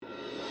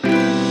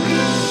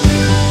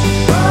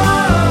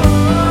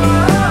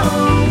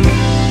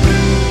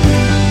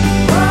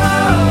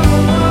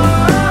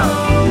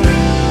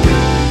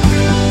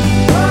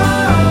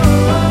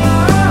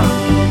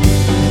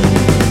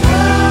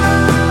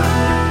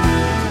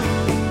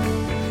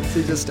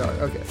We just start.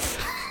 Okay.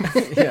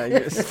 Yeah,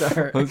 you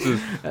start.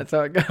 That's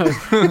how it goes.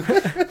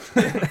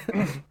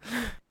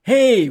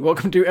 Hey,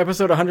 welcome to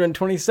episode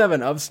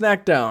 127 of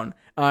Snackdown.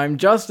 I'm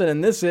Justin,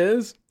 and this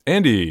is...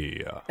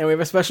 Andy. And we have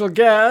a special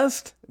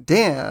guest.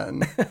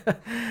 Dan.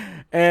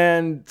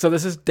 And so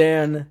this is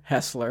Dan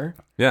Hessler.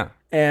 Yeah.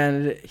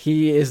 And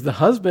he is the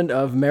husband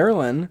of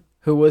Marilyn,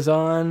 who was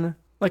on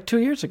like 2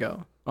 years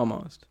ago,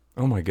 almost.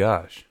 Oh my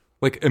gosh.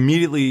 Like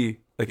immediately,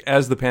 like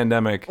as the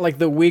pandemic. Like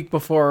the week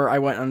before I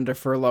went under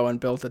furlough and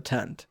built a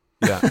tent.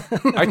 Yeah.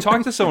 I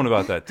talked to someone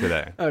about that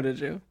today. Oh, did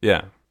you?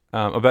 Yeah.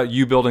 About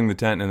you building the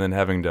tent and then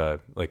having to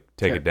like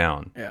take it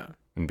down. Yeah.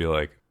 And be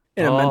like,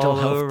 in a mental all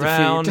health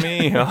around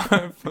defeat.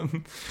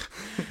 me.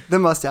 The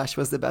mustache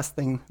was the best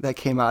thing that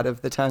came out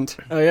of the tent.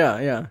 Oh,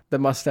 yeah. The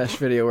mustache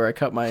video where I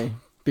cut my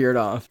beard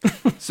off.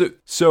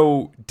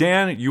 So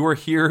Dan, you are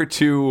here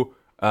to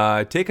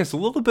take us a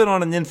little bit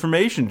on an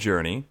information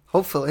journey.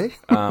 Hopefully.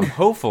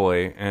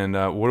 Hopefully. And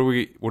what are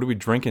we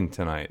drinking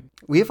tonight?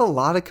 We have a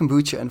lot of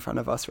kombucha in front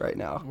of us right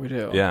now. We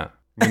do. Yeah.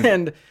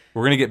 And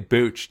we're going to get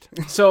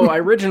booched. so I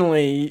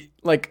originally,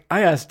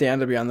 I asked Dan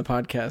to be on the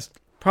podcast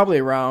probably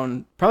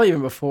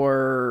even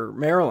before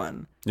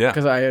Marilyn. Yeah.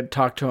 Because I had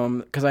talked to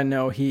him, because I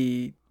know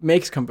he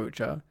makes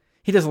kombucha.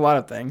 He does a lot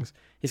of things.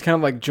 He's kind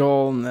of like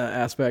Joel in the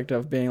aspect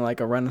of being like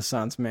a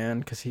Renaissance man,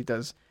 because he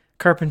does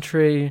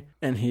carpentry,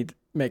 and he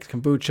makes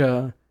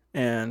kombucha,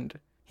 and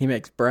he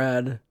makes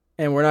bread.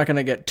 And we're not going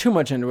to get too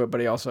much into it,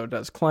 but he also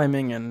does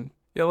climbing and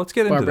Yeah, let's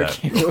get into that.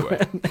 barbecue. real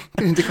quick.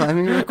 Get into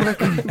climbing real quick.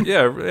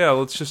 Yeah,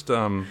 let's just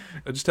I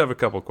just have a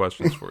couple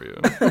questions for you.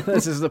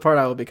 This is the part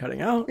I will be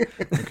cutting out.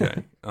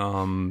 Okay.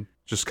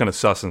 Just kind of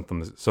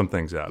sussing some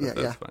things out. Yeah,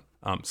 That's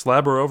fine.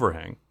 Slab or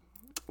overhang?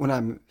 When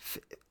I'm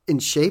in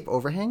shape,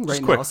 overhang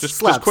right Just quick. now. Just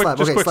slab. quick.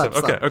 Okay, Slab.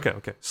 slab.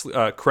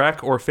 Okay.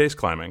 Crack or face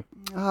climbing?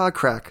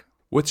 Crack.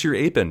 What's your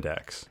ape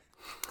index?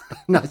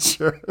 Not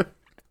sure.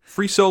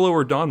 Free solo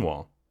or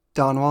Donwall?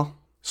 Donwall.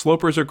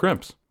 Slopers or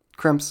crimps?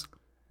 Crimps.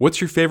 What's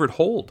your favorite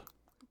hold?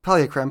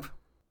 Probably a crimp.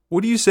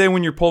 What do you say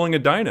when you're pulling a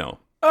dyno?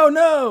 Oh,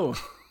 no!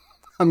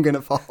 I'm going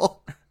to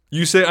fall.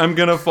 You say, I'm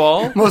gonna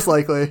fall? Most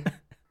likely.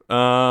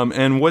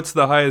 And what's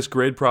the highest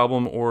grade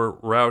problem or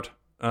route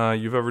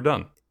you've ever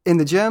done? In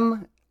the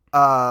gym,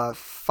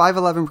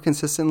 5'11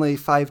 consistently,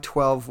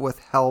 5'12 with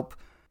help.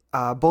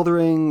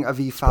 Bouldering, a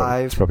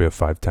V5. It's probably a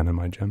 5'10 in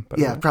my gym.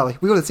 Yeah, probably.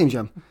 We go to the same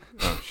gym.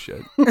 Oh,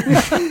 shit.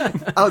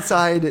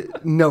 Outside,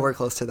 nowhere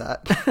close to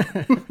that.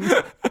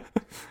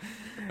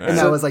 And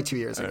that was like 2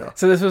 years ago.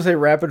 So this was a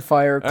rapid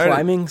fire right.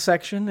 climbing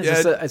section? Is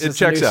Yeah, this it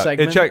checks a new out.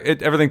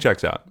 segment? Everything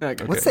checks out.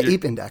 Okay. What's the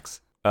ape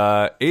index?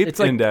 Ape It's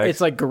like, index.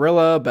 It's like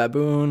gorilla,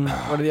 baboon.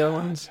 What are the other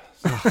ones?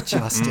 Oh,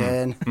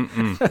 Justin.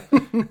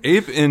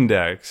 Ape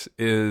index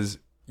is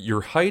your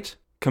height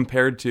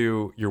compared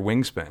to your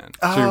wingspan.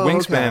 So your Oh,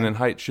 wingspan okay. and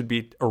height should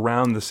be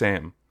around the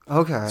same.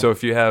 Okay. So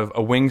if you have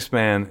a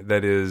wingspan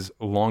that is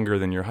longer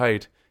than your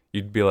height,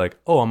 you'd be like,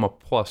 oh, I'm a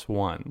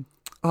 +1.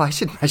 Oh, I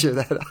should measure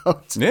that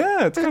out.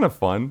 Yeah, it's kind of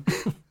fun.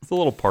 It's a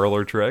little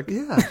parlor trick.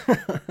 Yeah.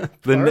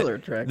 Parlor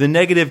trick. The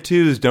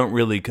 -2s don't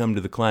really come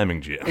to the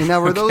climbing gym. And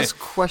now were those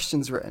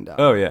questions written down?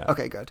 Oh, yeah.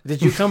 Okay, good.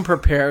 Did you come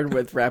prepared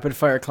with rapid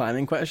fire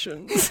climbing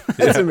questions?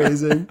 That's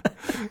amazing.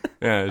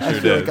 Yeah, it I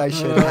sure feel did. like I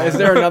should. Is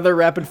there another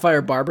rapid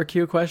fire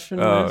barbecue question?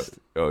 list?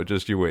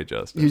 Just you wait,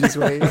 Justin. You just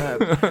wait.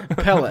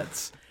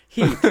 Pellets,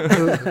 heat,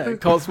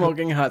 cold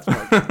smoking, hot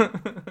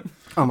smoking.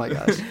 Oh my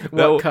gosh.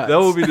 What cuts? That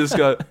will be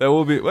discussed. That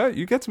will be. Well,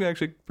 you get some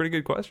actually pretty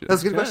good questions.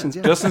 Those are good questions,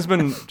 yeah. Justin's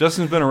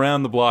been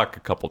around the block a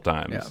couple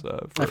times. Yeah.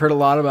 For I've heard a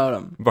lot about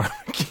them.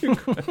 barbecue.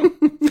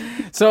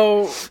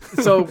 So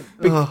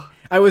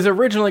I was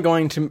originally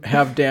going to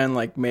have Dan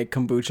make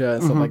kombucha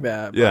and stuff like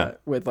that. Yeah. But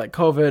with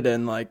COVID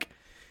and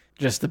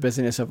just the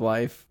busyness of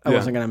life, I Yeah.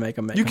 wasn't going to make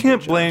him make You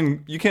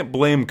kombucha. can't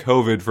blame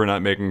COVID for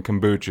not making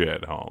kombucha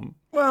at home.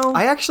 Well,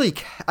 I actually,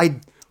 I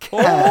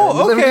can.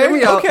 Oh, Let me- okay, hear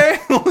me out.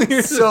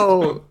 okay.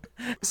 So,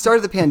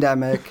 started the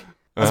pandemic.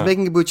 I was Uh-huh.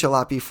 making kombucha a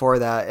lot before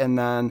that. And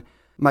then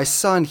my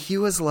son, he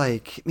was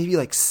maybe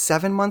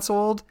 7 months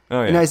old.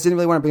 Oh, yeah. And I just didn't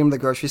really want to bring him to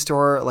the grocery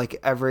store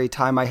every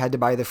time I had to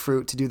buy the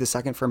fruit to do the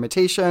second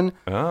fermentation.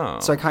 Oh,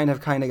 So I kind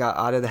of got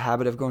out of the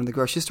habit of going to the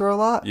grocery store a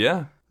lot.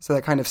 yeah, So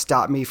that kind of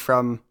stopped me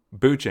from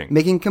booching.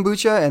 making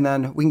kombucha. And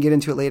then we can get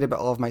into it later, but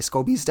all of my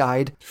scobies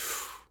died.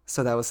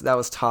 So that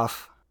was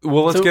tough.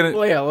 Well, let's get it.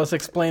 Well, yeah, let's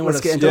explain Let's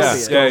what get a into Yeah,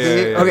 SCOBY it.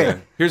 is. yeah. Okay. Yeah.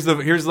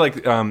 Here's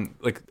like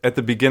at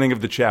the beginning of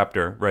the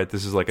chapter, right?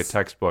 This is like a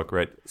textbook,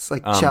 right? It's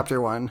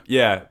chapter 1.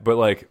 Yeah, but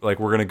like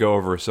we're gonna go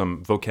over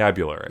some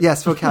vocabulary.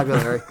 Yes,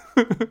 vocabulary.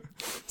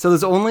 So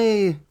there's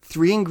only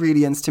 3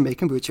 ingredients to make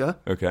kombucha.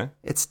 Okay.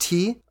 It's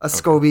tea, a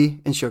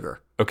SCOBY, and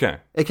sugar. Okay.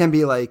 It can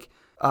be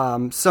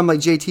some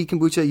JT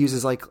kombucha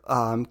uses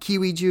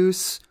kiwi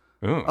juice.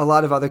 Ooh. A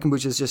lot of other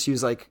kombuchas just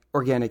use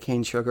organic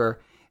cane sugar.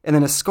 And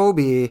then a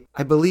SCOBY,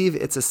 I believe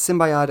it's a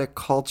symbiotic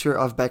culture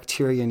of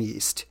bacteria and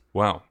yeast.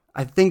 Wow.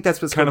 I think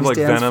that's what Kind of SCOBY like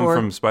stands Venom for.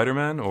 from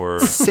Spider-Man, or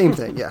Same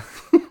thing, yeah.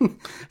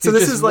 So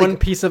this Just is one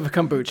piece of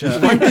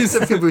kombucha. one piece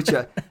of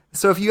kombucha.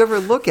 So if you ever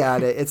look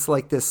at it, it's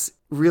like this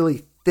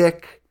really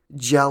thick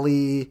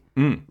jelly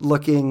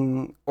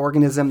looking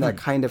organism that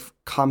kind of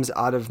comes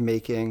out of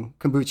making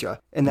kombucha.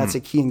 And that's a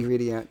key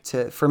ingredient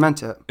to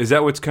ferment it. Is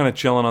that what's kind of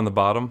chilling on the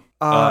bottom?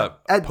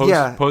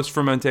 Post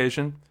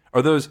fermentation?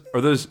 Are those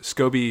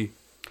SCOBY?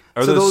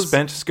 Are those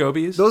spent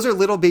SCOBYs? Those are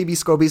little baby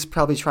scobies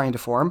probably trying to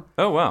form.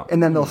 Oh, wow.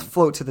 And then they'll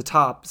float to the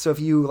top. So if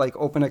you like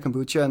open a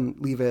kombucha and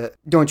leave it,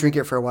 don't drink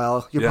it for a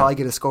while, you'll probably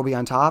get a SCOBY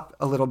on top,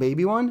 a little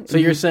baby one. So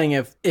you're saying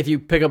if you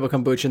pick up a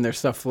kombucha and there's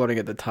stuff floating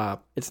at the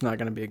top, it's not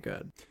going to be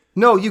good.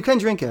 No, you can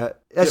drink it.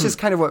 That's just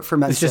kind of what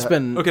ferments It's just it.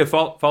 been... Okay,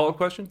 follow-up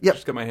question? Yep.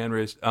 Just got my hand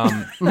raised.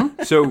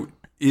 So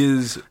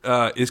is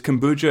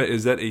kombucha,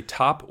 is that a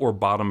top or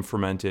bottom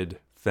fermented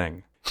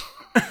thing?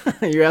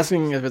 You're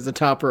asking if it's a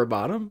top or a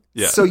bottom?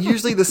 Yeah. So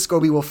usually the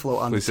SCOBY will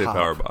float on Please the say top.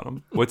 power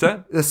bottom. What's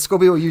that? The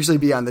SCOBY will usually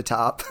be on the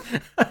top.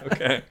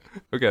 Okay,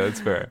 that's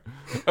fair.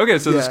 Okay,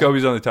 so the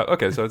SCOBY's on the top.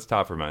 Okay, so it's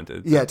top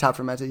fermented. Yeah, top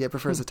fermented. Yeah,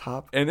 prefers the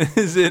top. And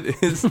is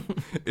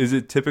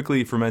it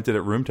typically fermented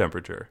at room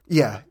temperature?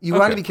 Yeah, you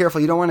want to be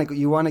careful. You don't want to.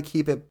 You want to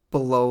keep it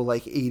below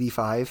like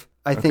 85.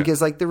 I think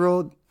is like the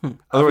rule.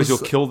 Otherwise, you'll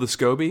kill the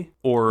SCOBY.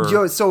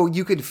 Or So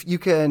you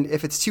can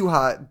if it's too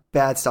hot,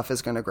 bad stuff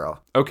is going to grow.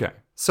 okay,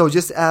 So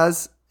just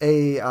as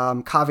a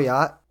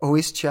caveat,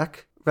 always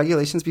check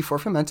regulations before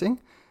fermenting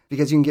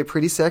because you can get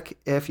pretty sick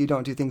if you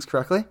don't do things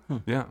correctly.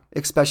 yeah,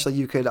 Especially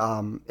you could,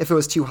 if it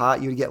was too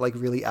hot, you'd get like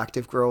really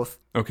active growth.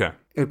 okay,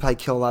 It would probably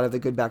kill a lot of the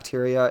good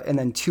bacteria. And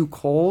then too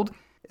cold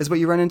is what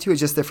you run into. It's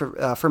just the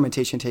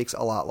fermentation takes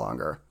a lot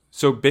longer.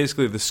 So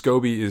basically, the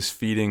SCOBY is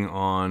feeding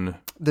on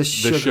The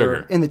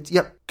sugar.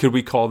 Yep. Could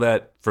we call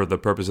that, for the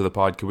purpose of the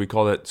pod, could we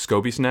call that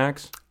SCOBY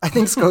snacks? I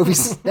think SCOBY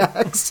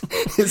snacks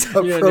is You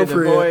gonna do the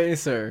appropriate.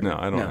 voice or... No,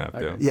 I don't have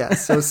to. Yeah,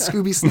 so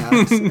Scooby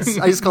Snacks.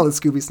 I just call it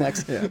Scooby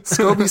Snacks. Yeah.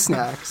 Scooby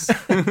Snacks.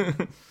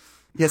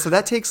 Yeah, so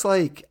that takes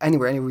like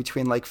anywhere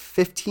between like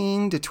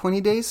 15 to 20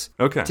 days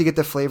Okay. to get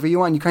the flavor you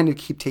want. You kind of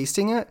keep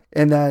tasting it.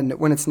 And then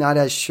when it's not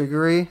as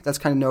sugary,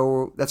 that's when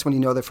you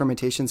know the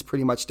fermentation's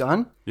pretty much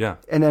done. Yeah.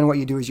 And then what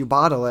you do is you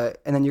bottle it,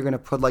 and then you're going to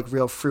put like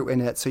real fruit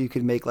in it. So you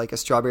could make like a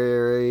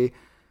strawberry,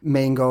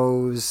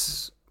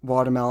 mangoes,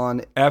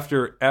 watermelon.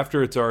 After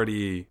it's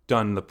already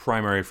done the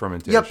primary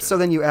fermentation. Yep. So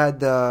then you add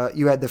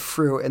the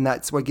fruit, and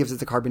that's what gives it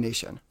the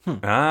carbonation.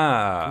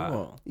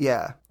 Cool.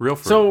 Yeah. Real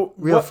fruit. So,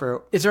 Real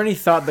fruit. Is there any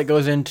thought that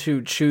goes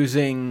into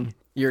choosing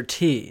your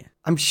tea?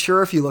 I'm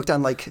sure if you looked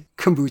on like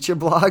kombucha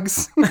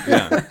blogs,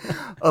 yeah.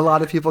 a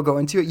lot of people go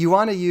into it. You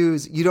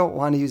don't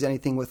want to use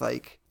anything with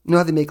like, you know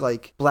how they make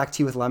like black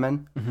tea with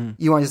lemon? Mm-hmm.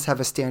 You want to just have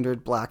a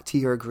standard black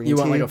tea or a green tea. You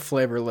want like a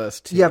flavorless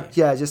tea. Yep.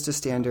 Yeah. Just a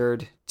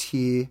standard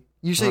tea.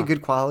 Usually a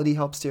good quality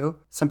helps too.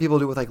 Some people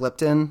do it with like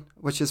Lipton,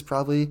 which is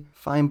probably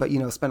fine, but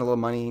spend a little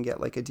money and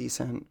get like a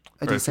decent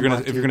If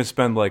you're gonna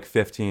spend like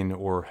 15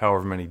 or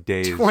however many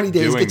days, 20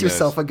 days, doing get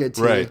yourself this, a good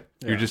tea. Right.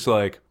 Yeah. You're just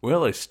like,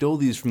 well, I stole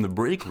these from the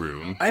break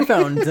room. I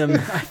found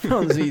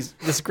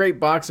this great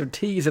box of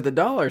teas at the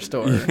dollar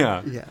store.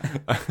 Yeah.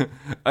 Yeah.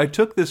 I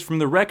took this from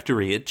the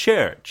rectory at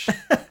church.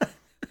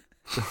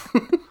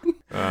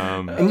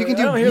 And you can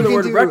do. I don't hear the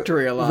word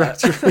rectory a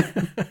lot.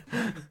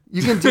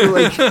 You can do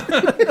like.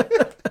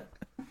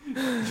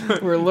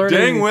 We're learning.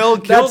 Dang well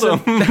killed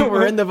him.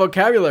 We're in the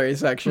vocabulary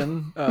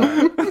section.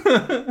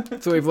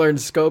 So we've learned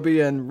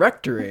SCOBY and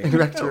rectory.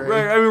 Rectory.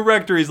 I mean,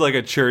 rectory is like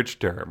a church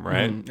term,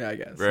 right? Yeah, I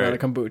guess. Right. Not a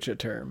kombucha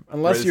term.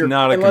 Unless Right, you're it's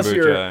not a unless kombucha.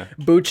 you're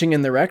booching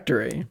in the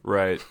rectory.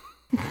 Right.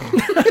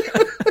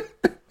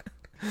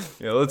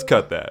 Yeah, let's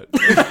cut that.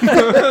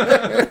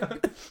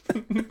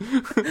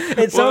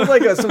 It sounds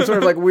like some sort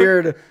of like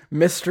weird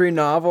mystery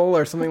novel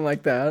or something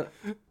like that.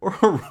 Or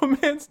a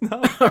romance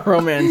novel. A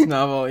romance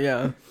novel,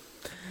 yeah.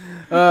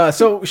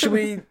 So should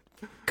we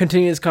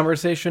continue this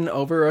conversation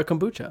over a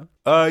kombucha?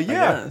 Yeah.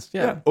 guess,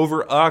 yeah.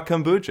 Over a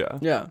kombucha.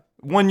 Yeah.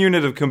 1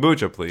 unit of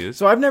kombucha, please.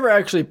 So I've never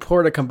actually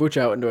poured a kombucha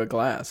out into a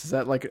glass. Is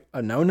that like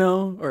a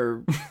no-no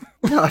or?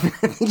 No, I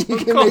think you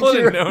can Call make it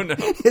sure. a no-no.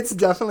 It's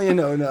definitely a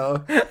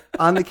no-no.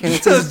 On the can,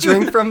 it says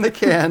 "drink from the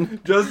can."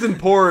 Justin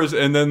pours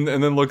and then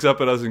looks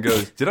up at us and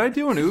goes, "Did I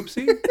do an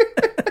oopsie?"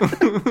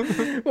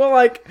 Well,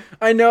 like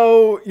I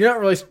know you're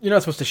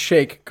not supposed to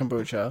shake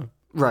kombucha,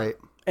 Right.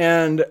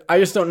 and I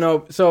just don't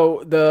know.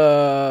 So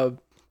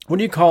what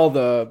do you call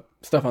the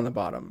stuff on the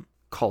bottom?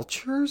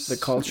 Cultures. The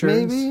cultures?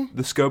 maybe.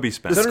 The SCOBY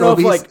spent. I don't know if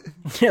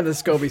Scobies. the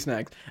SCOBY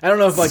snacks. I don't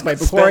know if like by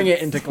pouring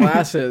it into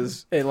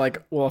glasses, it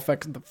like will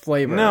affect the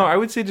flavor. No, I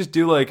would say just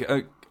do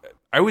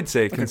I would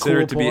say consider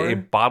cool it to be pour? a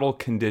bottle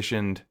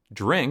conditioned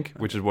drink,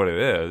 which is what it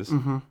is.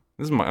 Mm-hmm.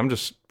 This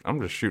is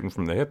I'm just shooting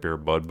from the hip here,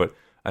 bud. But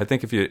I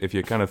think if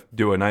you kind of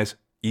do a nice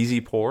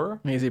easy pour,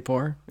 Easy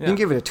pour. You can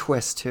give it a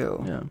twist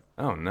too. Yeah.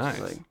 oh nice,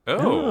 Like-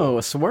 Oh,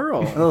 a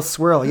swirl. A little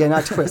swirl. Yeah,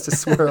 not twist. A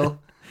swirl.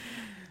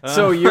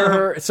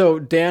 So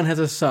Dan has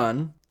a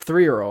son,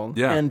 3-year-old,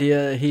 Yeah. and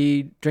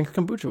he drinks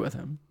kombucha with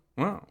him.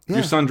 wow. Yeah.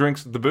 Your son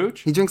drinks the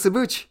booch. He drinks the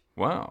booch.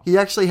 Wow. He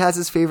actually has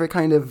his favorite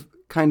kind of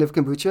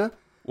kombucha.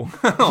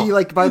 He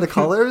like by the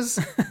colors.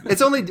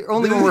 It's only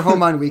when we're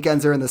home on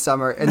weekends or in the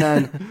summer. And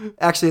then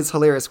actually it's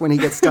hilarious when he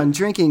gets done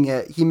drinking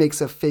it, he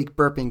makes a fake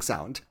burping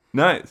sound.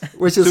 Nice.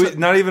 Which is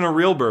not even a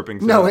real burping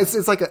sound. No,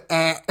 it's like a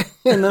and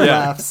then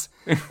laughs.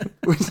 Yeah,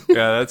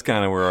 that's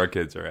kind of where our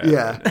kids are at.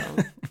 Yeah. Right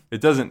now.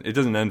 It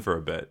doesn't end for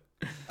a bit.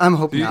 I'm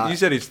hoping not. You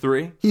said he's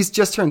 3? He's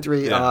just turned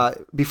 3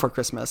 before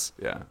Christmas.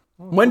 Yeah.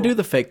 When do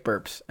the fake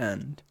burps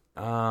end?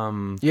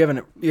 You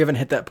haven't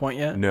hit that point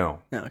yet? No.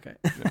 No, okay.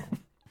 No.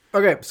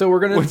 Okay, so we're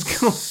going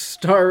to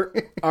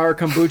start our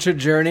kombucha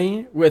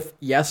journey with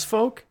Yes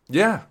Folk.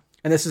 Yeah.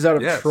 And this is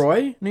out of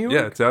Troy, New York?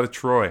 Yeah, it's out of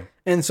Troy.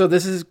 And so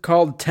this is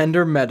called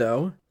Tender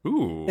Meadow.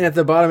 Ooh. And at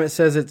the bottom it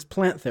says it's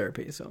plant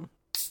therapy, so.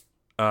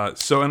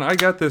 And I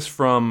got this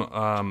from,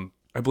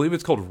 I believe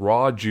it's called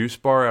Raw Juice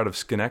Bar out of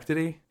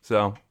Schenectady.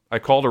 So I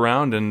called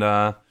around and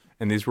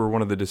these were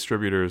one of the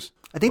distributors.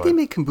 I think they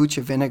make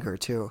kombucha vinegar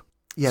too.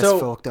 Yes,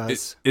 Folk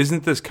does.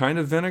 Isn't this kind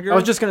of vinegar? I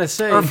was just going to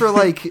say. Or for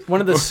like...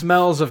 one of the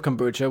smells of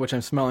kombucha, which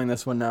I'm smelling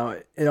this one now,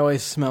 it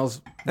always smells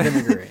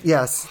vinegary.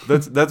 Yes.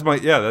 That's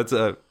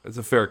a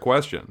fair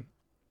question.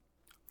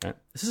 Right.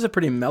 This is a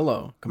pretty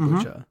mellow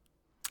kombucha. Mm-hmm.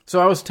 So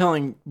I was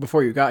telling,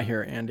 before you got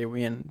here, Andy,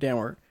 we and Dan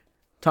were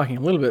talking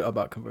a little bit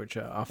about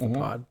kombucha off the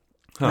pod.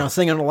 Huh. And I was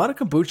saying on a lot of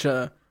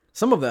kombucha,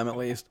 some of them at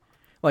least,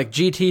 like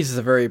GT's is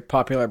a very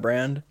popular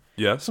brand.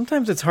 Yes.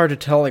 Sometimes it's hard to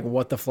tell like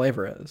what the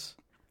flavor is.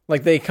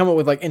 Like, they come up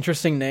with, like,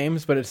 interesting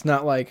names, but it's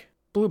not, like,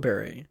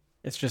 blueberry.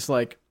 It's just,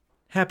 like,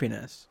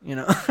 happiness, you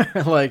know?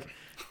 Like,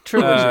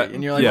 trilogy.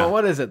 And you're like, well,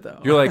 what is it,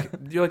 though? You're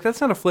like,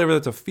 that's not a flavor,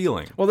 that's a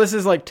feeling. Well, this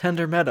is, like,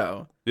 Tender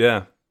Meadow.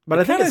 Yeah. But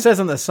I think it says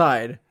on the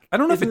side. I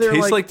don't know if it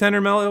tastes like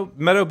Tender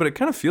Meadow, but it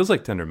kind of feels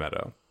like Tender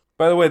Meadow.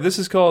 By the way, this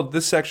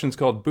section's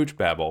called Booch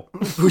Babble.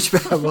 Booch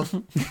Babble.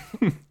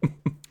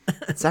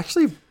 It's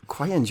actually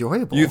quite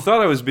enjoyable. You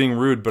thought I was being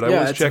rude, but I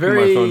was checking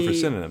my phone for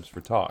synonyms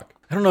for talk.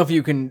 I don't know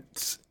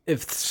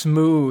if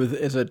smooth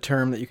is a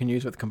term that you can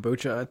use with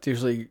kombucha. It's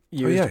usually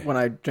used when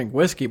I drink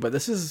whiskey, but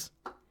it's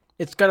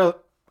got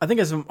I think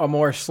it's a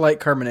more slight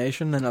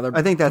carbonation than other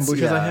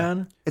kombuchas I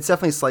had. It's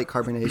definitely slight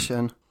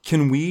carbonation.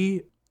 Can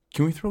we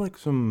throw like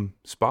some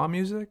spa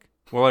music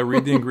while I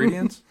read the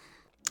ingredients?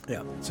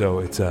 Yeah. So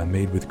it's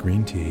made with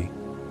green tea,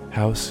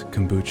 house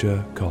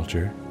kombucha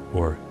culture,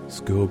 or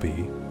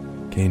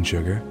SCOBY, cane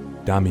sugar,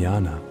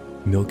 Damiana,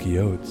 milky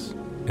oats,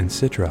 and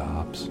citra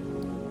hops.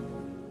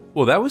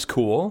 Well, that was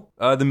cool.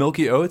 The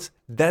milky oats,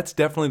 that's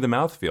definitely the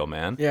mouthfeel,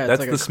 man. Yeah, that's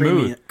like the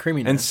smooth.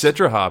 Creaminess. And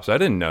citra hops, I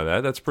didn't know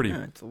that. That's pretty.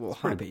 Yeah, it's a little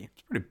hoppy.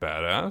 It's pretty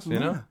badass, you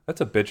know?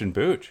 That's a bitch and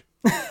booch.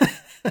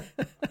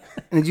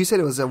 And you said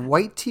it was a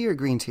white tea or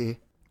green tea?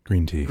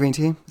 Green tea. Green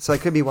tea. So that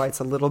could be why it's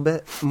a little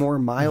bit more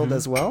mild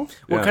as well.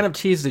 What kind of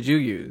teas did you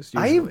use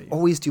usually? I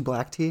always do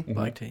black tea.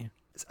 Black tea.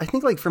 I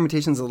think like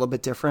fermentation's a little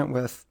bit different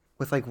with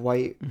like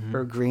white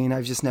or green.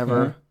 I've just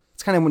never...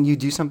 It's kind of when you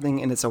do something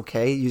and it's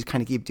okay, you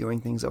kind of keep doing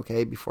things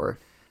okay before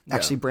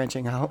actually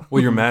branching out.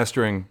 Well, you're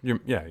mastering.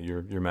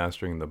 You're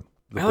mastering the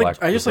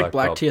black. I just like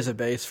black belt. tea as a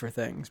base for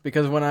things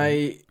because when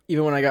I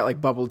got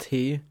like bubble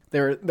tea,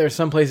 there's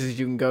some places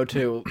you can go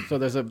to. So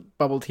there's a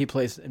bubble tea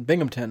place in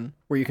Binghamton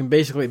where you can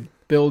basically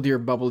build your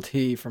bubble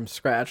tea from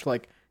scratch.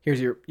 Like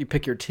you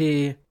pick your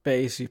tea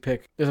base,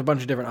 there's a bunch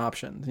of different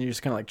options, and you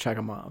just kind of like check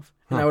them off.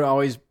 And I would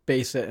always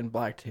base it in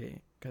black tea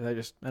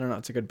because I don't know,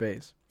 it's a good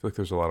base. I feel like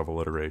there's a lot of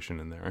alliteration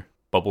in there.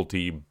 Bubble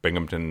tea,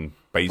 Binghamton,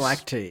 base.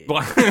 Black tea.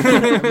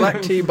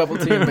 Black tea, bubble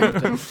tea, and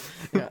Binghamton.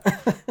 Yeah.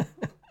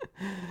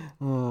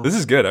 This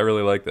is good. I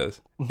really like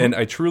this. And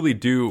I truly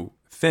do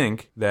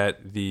think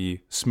that the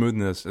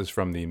smoothness is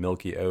from the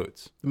milky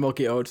oats. The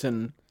milky oats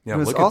and... Yeah, it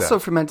was also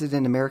fermented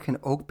in American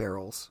oak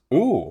barrels.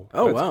 Ooh,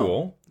 that's wow.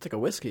 cool. It's like a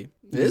whiskey.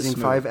 Using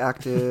 5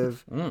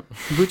 active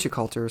kombucha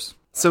cultures.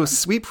 So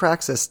Sweet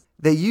Praxis,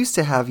 they used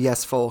to have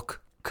Yes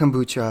Folk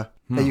kombucha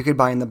that you could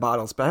buy in the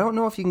bottles, but I don't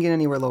know if you can get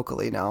anywhere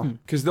locally now.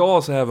 Because they'll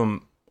also have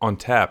them on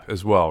tap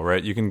as well,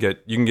 right? You can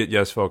get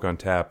Yes Folk on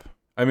tap.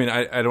 I mean,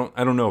 I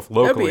don't know if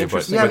locally,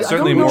 but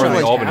certainly more in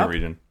the Albany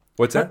region.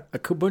 What's that? A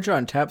kombucha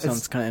on tap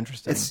sounds kind of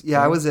interesting.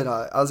 I was at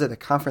a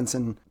conference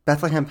in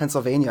Bethlehem,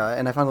 Pennsylvania,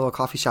 and I found a little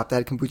coffee shop that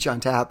had kombucha on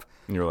tap.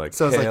 And you're like,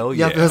 so it was hell like,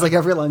 yeah. It was like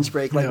every lunch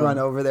break, run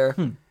over there.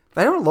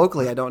 But I don't know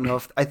locally. I don't know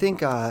if I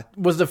think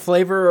was the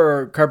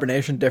flavor or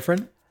carbonation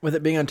different with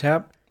it being on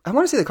tap? I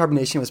want to say the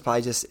carbonation was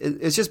probably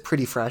it's just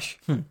pretty fresh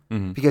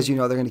because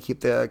they're going to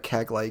keep the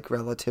keg like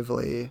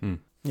relatively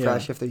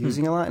fresh if they're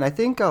using a lot. And I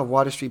think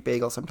Water Street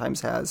Bagel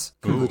sometimes has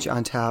kombucha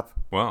on tap.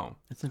 Wow,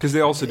 because they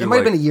also do. It might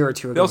have been a year or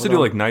two ago. They also do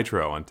like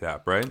nitro on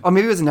tap, right? Oh,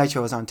 maybe it was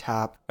nitro was on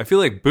tap. I feel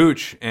like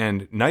Booch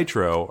and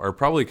nitro are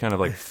probably kind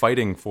of like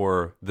fighting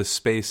for the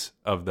space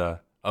of the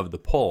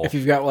pull. If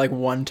you've got like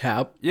one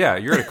tap, yeah,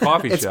 you're at a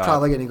coffee shop. It's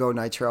probably going to go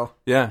nitro.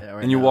 Yeah,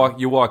 and you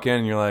walk in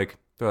and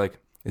they're like.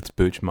 It's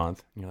Booch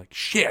month. And you're like,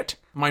 shit,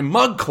 my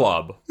mug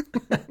club.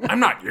 I'm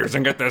not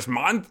using it this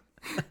month.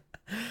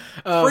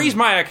 Freeze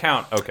my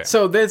account. Okay.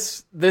 So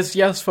this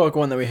Yes Folk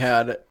one that we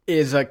had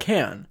is a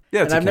can.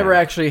 Yeah, and I've never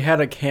actually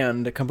had a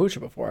canned kombucha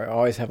before. I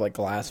always have like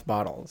glass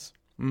bottles.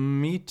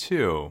 Me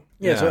too.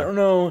 Yeah, so I don't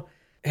know.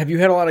 Have you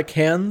had a lot of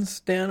cans,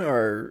 Dan?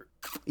 Or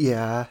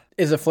Yeah.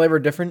 Is the flavor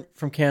different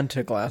from can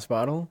to glass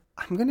bottle?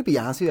 I'm going to be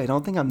honest with you. I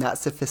don't think I'm that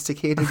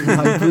sophisticated in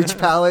my booch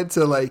palate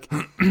to like,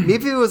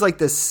 maybe it was like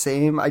the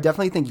same. I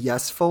definitely think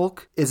Yes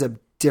Folk is a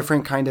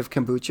different kind of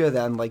kombucha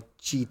than like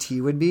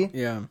GT would be.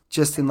 Yeah.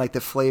 Just in like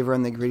the flavor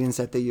and the ingredients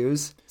that they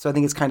use. So I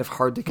think it's kind of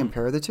hard to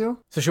compare the two.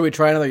 So should we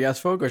try another Yes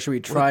Folk, or should we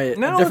try a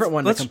different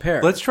one to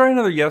compare? Let's try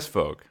another Yes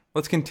Folk.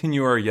 Let's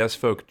continue our Yes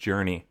Folk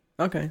journey.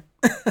 Okay.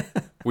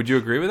 Would you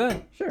agree with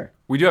that? Sure.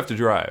 We do have to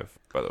drive,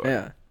 by the way.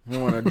 Yeah. I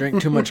don't want to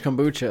drink too much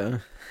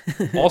kombucha.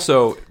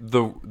 Also,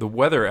 the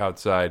weather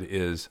outside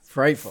is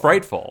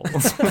frightful.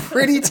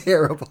 Pretty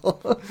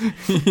terrible.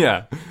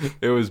 Yeah,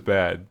 it was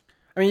bad.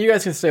 I mean, you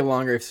guys can stay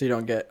longer if so you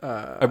don't get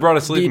I brought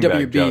a sleeping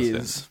bag, DWBs.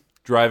 Justin.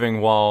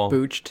 Driving while...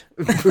 Booched.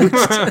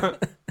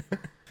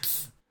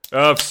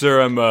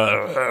 Officer, I'm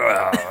a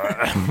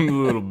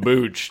little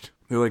booched.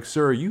 They're like,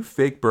 sir, are you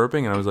fake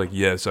burping? And I was like,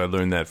 yes, I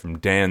learned that from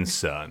Dan's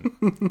son.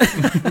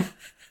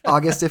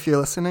 August, if you're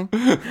listening.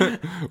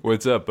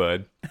 What's up,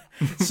 bud?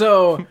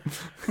 So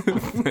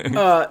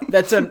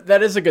that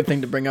is a good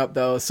thing to bring up,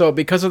 though. So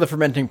because of the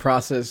fermenting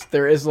process,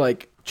 there is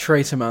like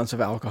trace amounts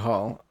of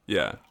alcohol.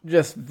 Yeah.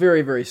 Just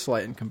very, very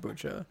slight in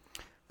kombucha.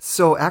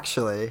 So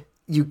actually,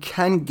 you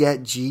can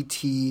get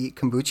GT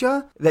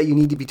kombucha that you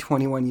need to be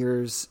 21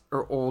 years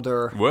or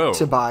older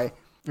to buy.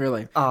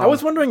 Really? I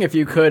was wondering if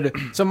you could...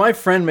 So my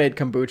friend made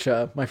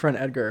kombucha, my friend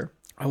Edgar,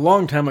 a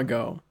long time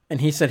ago. And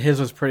he said his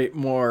was pretty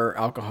more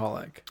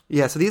alcoholic.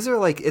 Yeah, so these are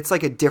like, it's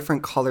like a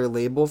different color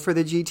label for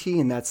the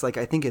GT, and that's like,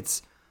 I think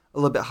it's a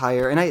little bit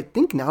higher. And I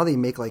think now they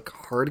make like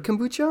hard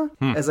kombucha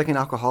as like an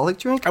alcoholic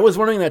drink. I was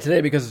wondering that today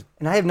because...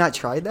 And I have not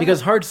tried that.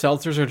 Because hard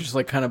seltzers are just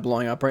like kind of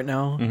blowing up right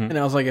now. Mm-hmm. And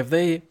I was like, if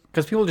they...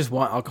 Because people just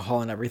want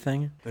alcohol and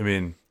everything. I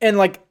mean... And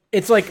like,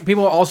 it's like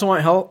people also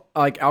want health,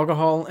 like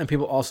alcohol, and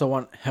people also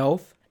want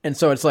health. And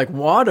so it's like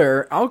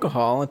water,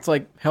 alcohol. It's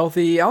like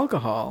healthy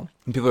alcohol.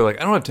 And people are like,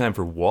 I don't have time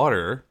for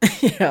water.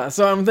 Yeah,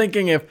 so I'm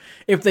thinking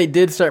if they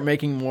did start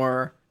making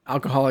more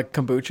alcoholic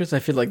kombuchas, I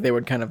feel like they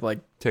would kind of like...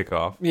 Take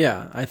off.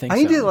 Yeah, I think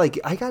I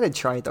gotta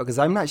try it though, because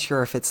I'm not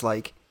sure if it's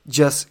like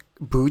just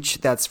booch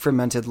that's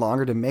fermented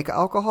longer to make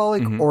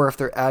alcoholic, or if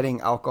they're adding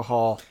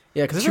alcohol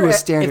to a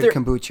standard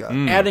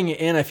kombucha. Adding it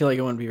in, I feel like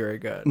it wouldn't be very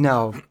good.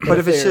 No, but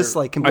if it's just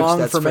like kombucha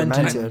that's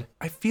fermented.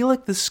 I feel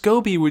like the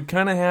SCOBY would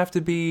kind of have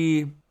to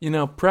be,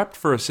 prepped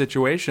for a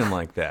situation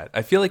like that.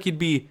 I feel like you'd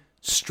be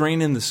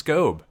straining the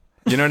SCOBY.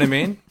 You know what I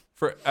mean?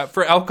 For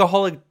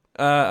alcoholic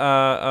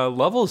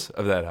levels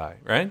of that high,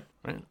 right?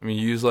 I mean,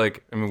 you use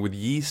with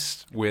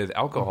yeast, with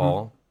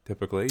alcohol,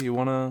 typically, you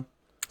want to...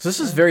 So this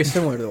is very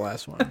similar to the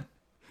last one.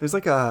 There's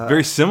like a...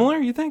 Very similar,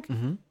 you think?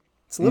 Mm-hmm.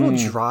 It's a little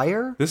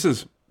drier. This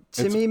is...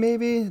 To me,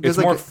 maybe. It's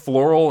like more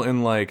floral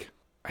and I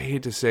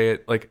hate to say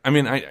it,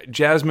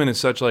 jasmine is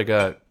such like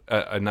a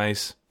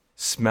nice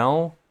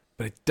smell,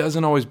 but it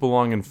doesn't always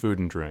belong in food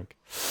and drink.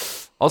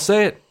 I'll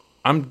say it.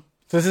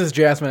 So this is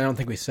jasmine. I don't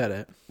think we said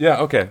it.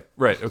 Yeah, okay.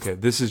 Right, okay.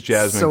 This is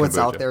jasmine So kombucha. it's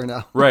out there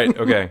now. Right,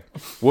 okay.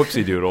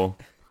 Whoopsie doodle.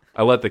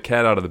 I let the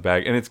cat out of the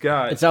bag, and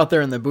it's out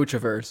there in the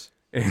Boochaverse.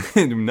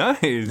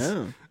 Nice.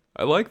 Oh.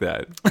 I like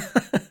that.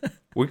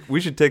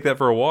 we should take that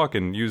for a walk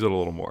and use it a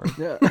little more.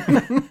 Yeah.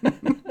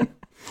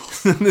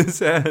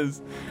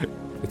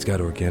 It's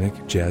got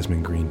organic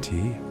jasmine green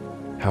tea,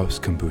 house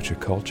kombucha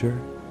culture,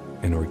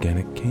 and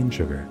organic cane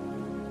sugar.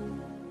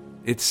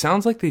 It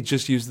sounds like they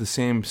just use the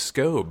same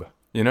SCOBY.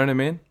 You know what I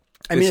mean?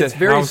 It's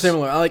very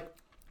similar. I like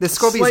the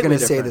SCOBY is going to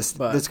stay this.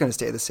 It's going to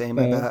stay the same.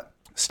 I bet.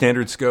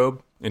 Standard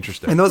SCOBY.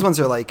 Interesting. And those ones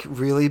are like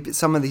really,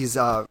 some of these,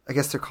 I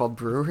guess they're called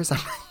brewers, I'm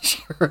not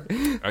sure.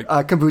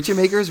 Kombucha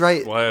makers,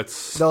 right?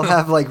 They'll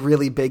have like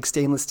really big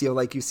stainless steel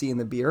like you see in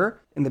the beer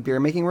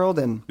making world.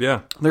 And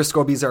their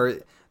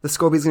SCOBYs the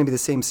SCOBY is going to be the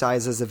same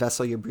size as the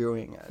vessel you're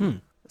brewing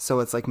in.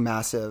 So it's like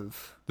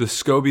massive. The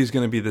SCOBY is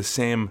going to be the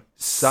same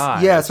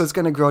size. Yeah, so it's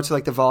going to grow to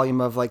like the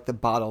volume of like the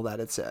bottle that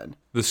it's in.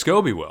 The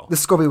SCOBY will? The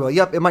SCOBY will,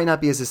 yep. It might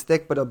not be as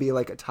thick, but it'll be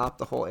like atop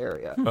the whole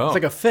area. Oh. It's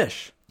like a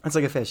fish. It's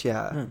like a fish,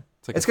 yeah.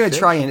 It's going to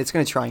try and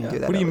do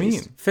that. What do you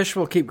mean? Fish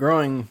will keep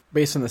growing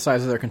based on the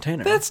size of their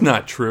container. That's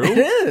not true. It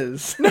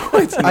is. No,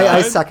 it's not.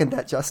 I second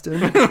that,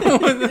 Justin. Yeah,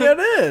 it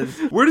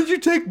is. Where did you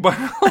take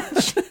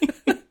biology?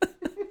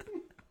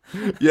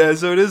 Yeah,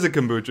 so it is a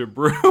kombucha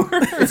brewer.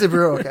 It's a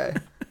brewer, okay.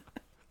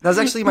 That was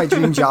actually my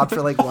dream job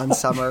for like one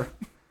summer.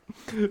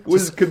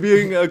 Was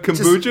being a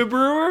kombucha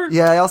brewer?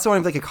 Yeah, I also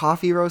wanted like a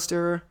coffee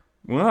roaster.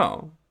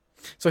 Wow.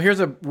 So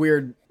here's a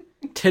weird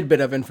tidbit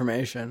of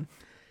information.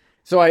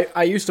 So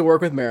I used to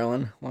work with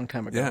Marilyn a long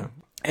time ago. Yeah.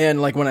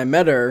 And like when I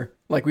met her,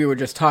 like we would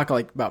just talk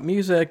like about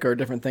music or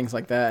different things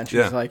like that. And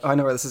she's like, oh, I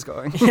know where this is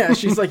going. Yeah,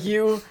 she's like,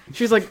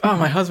 oh,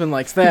 my husband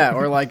likes that.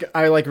 Or like,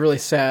 I like really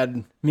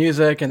sad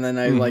music. And then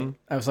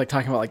I was like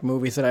talking about like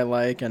movies that I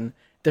like and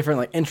different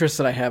like interests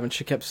that I have. And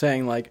she kept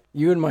saying like,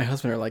 you and my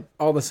husband are like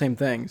all the same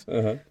things.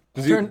 Uh-huh.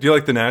 Do you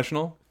like The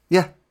National?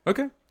 Yeah.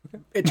 Okay.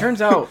 It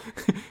turns out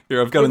here,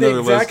 I've got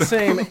another list.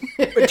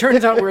 It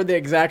turns out we're the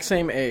exact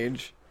same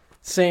age.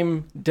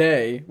 same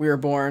day. We were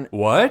born.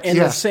 What? In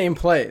the same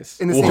place.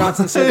 In the same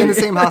Johnson City. In the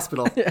same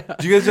hospital. Yeah.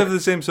 Do you guys have the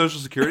same social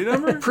security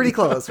number? Pretty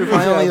close. We're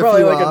probably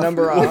like off. a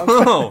number off.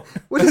 Whoa.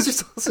 What is your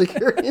social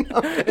security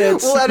number?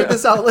 We'll edit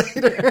this out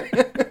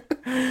later.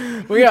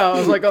 Well, yeah, I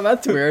was like, oh,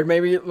 that's weird.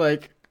 Maybe,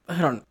 like, I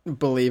don't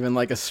believe in,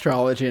 like,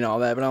 astrology and all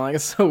that, but I'm like,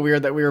 it's so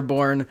weird that we were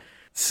born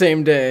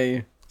same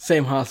day,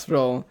 same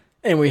hospital,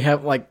 and we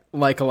have, like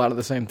a lot of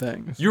the same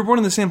things. You were born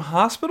in the same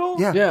hospital?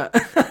 Yeah. Yeah.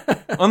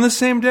 On the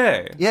same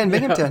day? Yeah, in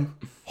Binghamton.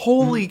 Yeah.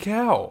 Holy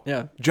cow.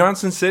 Yeah.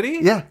 Johnson City?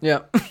 Yeah.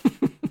 Yeah.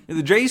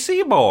 The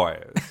JC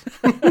boys.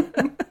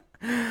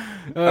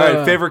 All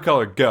right, favorite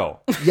color, go.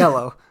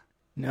 Yellow.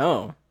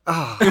 No.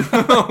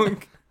 Oh.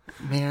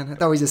 Man, I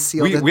thought we just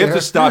sealed it. We have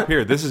to stop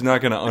here. This is not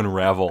going to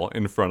unravel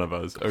in front of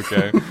us,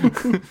 okay?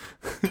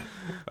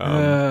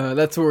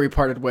 That's where we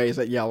parted ways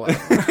at yellow.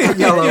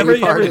 Yellow.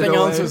 Everything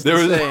else was the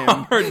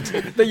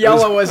same. The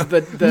yellow was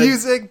the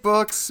music,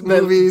 books,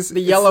 movies. The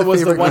yellow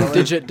was the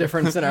one-digit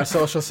difference in our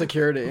social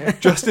security.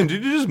 Justin,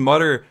 did you just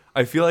mutter,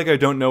 I feel like I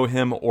don't know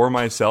him or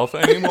myself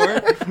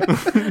anymore?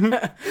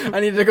 I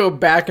need to go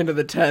back into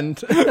the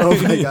tent. Oh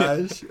my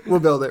gosh. We'll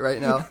build it right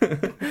now.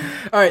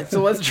 All right,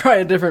 so let's try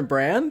a different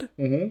brand.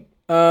 Mm-hmm.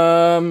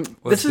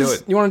 Let's do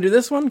it. You want to do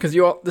this one? Because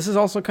this is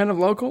also kind of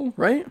local,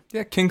 right?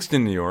 Yeah,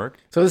 Kingston, New York.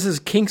 So this is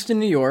Kingston,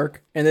 New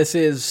York, and this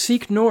is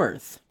Seek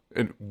North.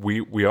 And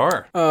we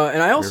are.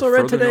 And I also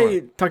read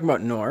today, talking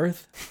about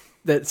North,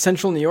 that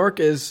Central New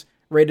York is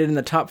rated in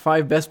the top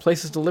 5 best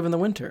places to live in the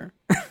winter.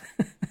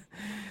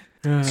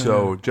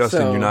 So,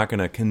 Justin, you're not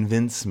going to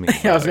convince me.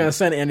 Yeah, I was going to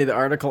send Andy the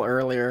article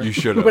earlier. You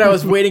should have. But I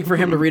was waiting for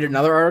him to read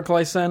another article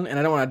I sent, and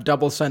I don't want to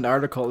double send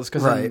articles,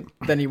 because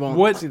then he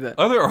won't see that.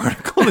 What other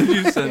article did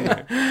you send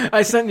me?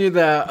 I sent you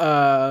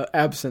the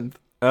absinthe.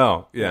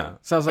 Oh, yeah.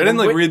 So I was like, I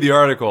didn't read the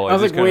article. I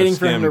was like waiting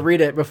for him to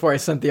read it before I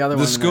sent the other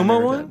one. The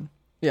skooma one?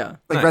 Yeah.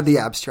 Like read the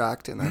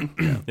abstract and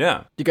then. Yeah.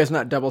 Do you guys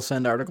not double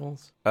send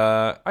articles?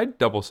 I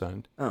double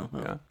send. Oh.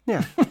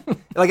 Yeah.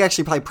 It like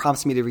actually probably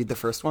prompts me to read the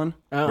first one.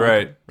 Oh.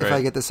 Right. If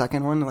I get the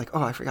second one, I'm like,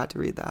 oh, I forgot to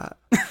read that.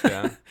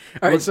 Yeah.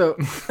 All right. So,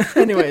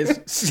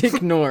 anyways,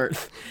 Seek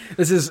North.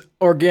 This is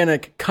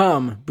organic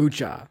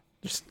kombucha.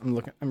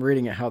 I'm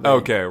reading it how they.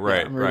 Okay.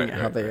 Right. I'm reading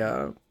it how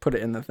they put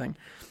it in the thing.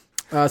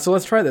 So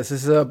let's try this.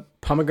 This is a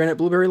pomegranate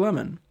blueberry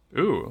lemon.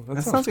 Ooh,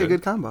 that sounds like a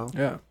good combo.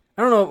 Yeah.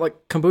 I don't know,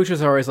 like,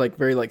 kombuchas are always, like,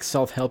 very, like,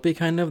 self-helpy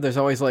kind of. There's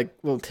always, like,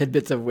 little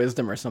tidbits of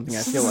wisdom or something,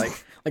 I feel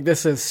like. Like, this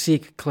says,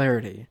 seek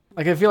clarity.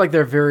 Like, I feel like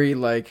they're very,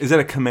 like... Is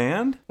that a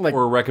command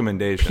or a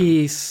recommendation?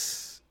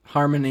 Peace,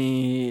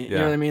 harmony, you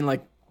know what I mean?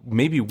 Like...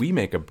 Maybe we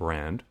make a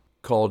brand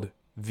called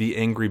The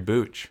Angry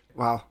Booch.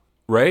 Wow.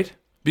 Right?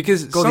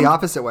 Because Go the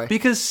opposite way.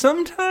 Because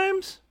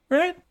sometimes,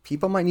 right?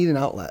 People might need an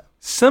outlet.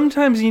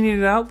 Sometimes you need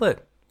an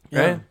outlet,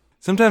 right? Yeah.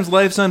 Sometimes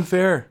life's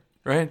unfair,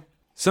 right?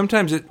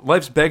 Sometimes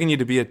life's begging you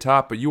to be a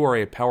top, but you are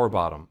a power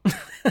bottom.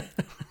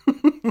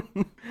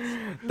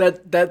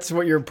 That's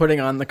what you're putting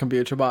on the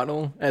kombucha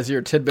bottle as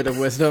your tidbit of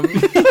wisdom.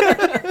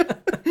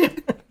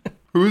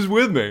 Who's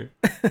with me?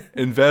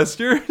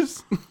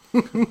 Investors?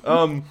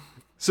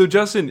 So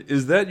Justin,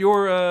 is that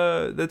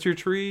that's your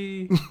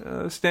tree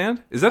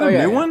stand? Is that a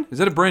new one? Is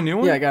that a brand new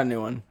one? Yeah, I got a new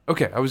one.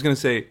 Okay, I was going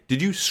to say,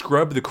 did you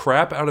scrub the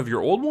crap out of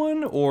your old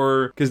one,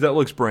 or because that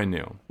looks brand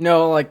new?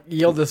 No, like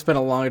Yilda spent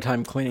a long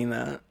time cleaning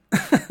that.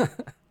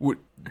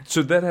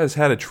 So that has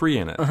had a tree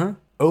in it. Uh-huh.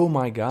 Oh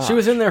my god! She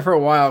was in there for a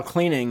while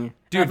cleaning.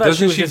 Dude,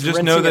 doesn't she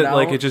just know that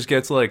like it just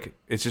gets like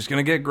it's just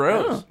gonna get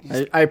gross?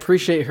 I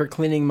appreciate her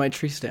cleaning my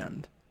tree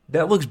stand.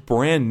 That looks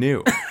brand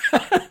new.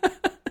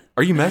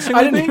 Are you messing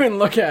with me? I didn't even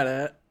look at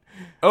it.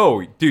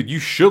 Oh, dude, you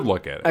should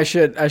look at it. I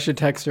should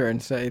text her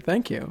and say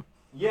thank you.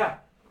 Yeah.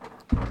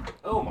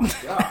 Oh my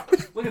god!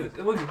 Look at this.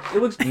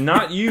 It looks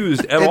not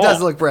used at all. It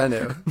does look brand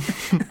new.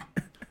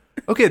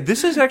 Okay,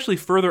 this is actually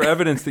further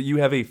evidence that you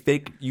had a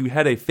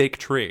fake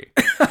tree.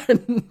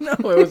 No,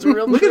 it was a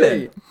real tree. Look at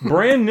it.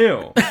 Brand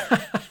new.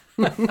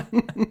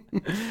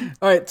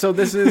 All right, so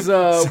this is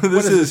what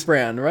is this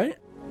brand, right?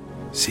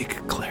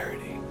 Seek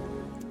clarity.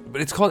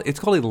 But it's called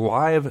a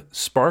live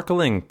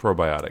sparkling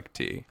probiotic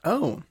tea.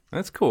 Oh.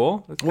 That's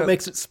cool. What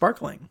makes it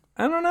sparkling?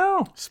 I don't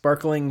know.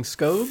 Sparkling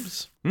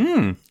scobes?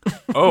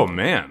 Oh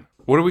man.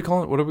 What do we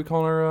call it? What do we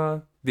call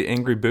our the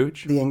Angry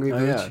Booch? The Angry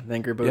Booch. Yeah, the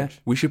Angry Booch. Yeah.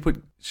 We should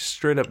put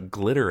straight up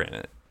glitter in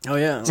it. Oh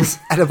yeah, just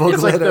edible glitter.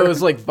 It's like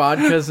those like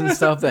vodkas and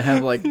stuff that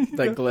have like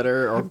that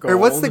glitter or gold. Or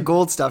what's the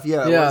gold stuff?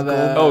 Yeah,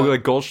 gold.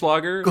 Like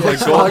Goldschlager,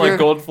 Goldschlager. like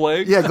gold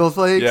flakes. Yeah, gold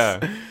flakes.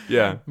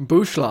 Yeah.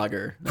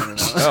 Buschlager.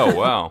 Oh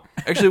wow!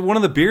 Actually, one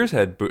of the beers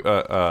had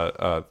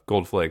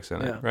gold flakes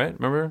in it, right?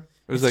 Remember?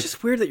 It's like,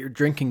 just weird that you're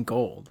drinking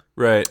gold.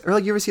 Right. Or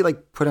like you ever see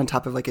like put on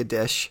top of like a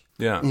dish.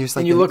 Yeah. And,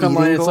 and you look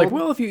online, it's like,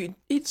 well, if you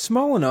eat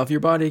small enough, your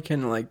body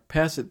can like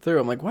pass it through.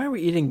 I'm like, why are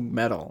we eating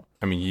metal?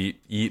 I mean, you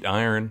eat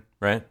iron,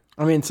 right?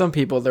 I mean, some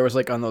people, there was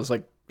like on those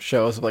like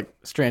shows of like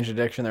Strange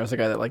Addiction, there was a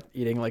guy that like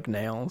eating like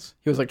nails.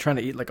 He was like trying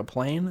to eat like a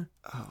plane.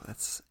 Oh,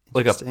 that's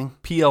like a plane?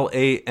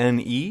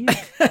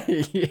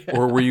 Yeah.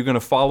 Or were you going to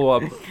follow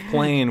up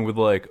plane with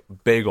like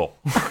bagel?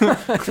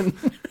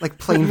 Like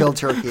Plainville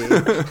turkey.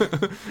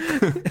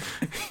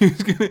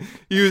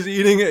 He was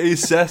eating a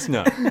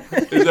Cessna.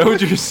 Is that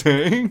what you're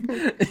saying?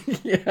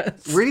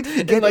 Yes. Where did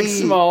he get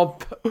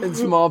in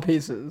small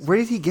pieces? Where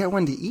did he get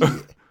one to eat?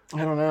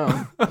 I don't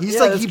know. He's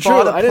he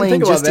bought a plane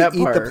just to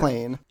eat the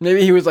plane.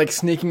 Maybe he was like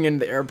sneaking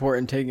into the airport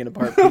and taking it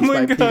apart piece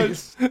by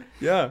piece.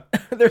 Yeah.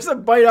 There's a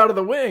bite out of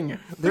the wing.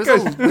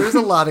 There's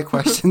a lot of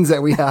questions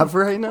that we have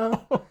right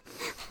now.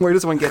 Where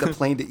does one get a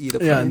plane to eat a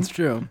plane? Yeah, it's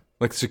true.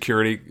 Like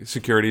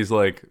security's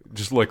like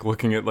just like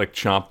looking at like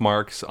chomp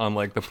marks on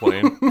like the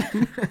plane.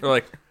 They're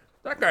like,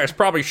 that guy's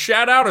probably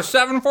shat out a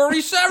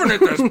 747 at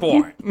this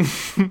point.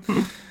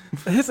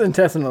 His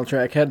intestinal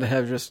tract had to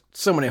have just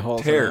so many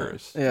holes.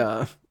 Tears.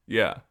 Yeah.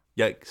 Yeah.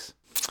 Yikes.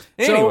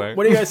 Anyway. So,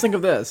 what do you guys think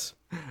of this?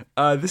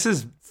 This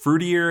is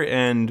fruitier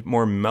and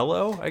more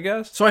mellow, I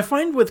guess. So I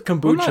find with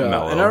kombucha, and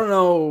I don't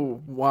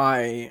know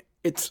why,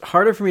 it's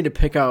harder for me to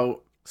pick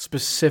out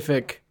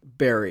specific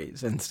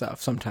berries and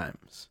stuff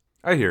sometimes.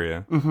 I hear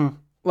you. Mm-hmm.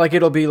 Like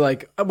it'll be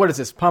like, what is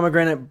this?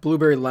 Pomegranate,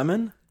 blueberry,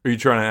 lemon? Are you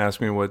trying to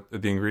ask me what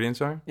the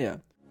ingredients are? Yeah.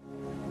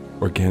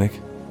 Organic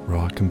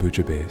raw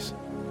kombucha base.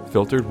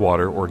 Filtered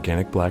water,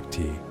 organic black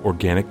tea,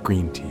 organic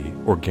green tea,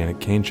 organic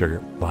cane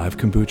sugar, live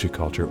kombucha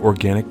culture,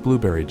 organic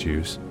blueberry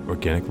juice,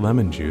 organic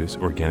lemon juice,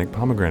 organic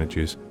pomegranate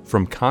juice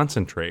from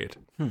concentrate.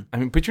 I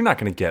mean, but you're not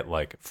going to get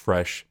like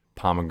fresh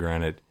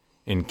pomegranate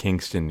in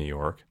Kingston, New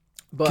York.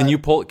 But can you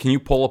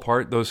pull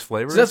apart those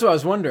flavors? So that's what I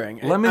was wondering.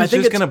 Lemon's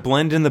just going to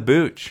blend in the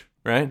booch,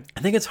 right?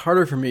 I think it's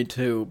harder for me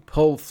to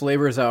pull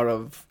flavors out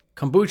of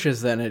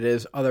kombuchas than it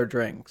is other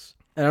drinks.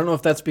 I don't know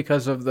if that's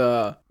because of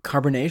the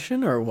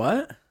carbonation or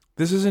what.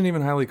 This isn't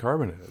even highly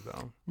carbonated,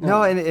 though.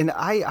 No, and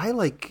I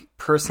like,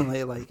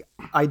 personally, like,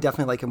 I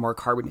definitely like a more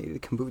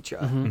carbonated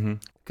kombucha.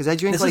 Because I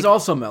drink, this is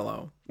also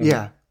mellow.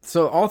 Yeah.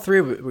 So all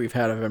three we've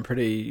had have been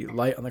pretty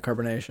light on the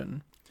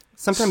carbonation.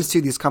 Sometimes,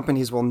 too, these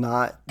companies will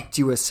not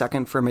do a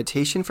second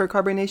fermentation for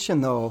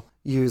carbonation. They'll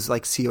use,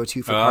 like,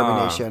 CO2 for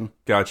carbonation.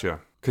 Gotcha.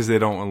 Because they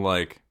don't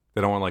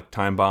want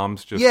time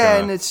bombs. Just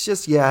and it's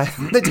just,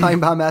 the time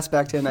bomb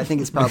aspect, and I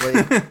think it's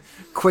probably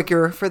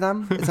quicker for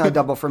them. It's not a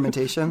double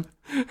fermentation.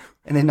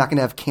 And they're not going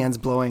to have cans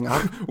blowing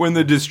up. When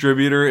the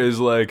distributor is,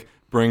 like,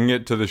 bringing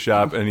it to the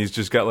shop, and he's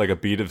just got, like, a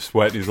bead of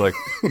sweat, and he's like,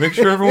 make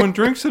sure everyone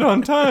drinks it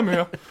on time.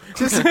 Yeah.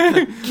 Just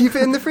keep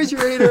it in the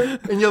refrigerator,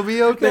 and you'll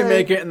be okay. They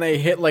make it, and they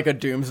hit, like, a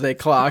doomsday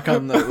clock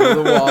on the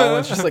wall, and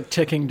it's just, like,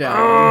 ticking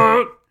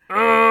down.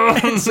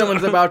 And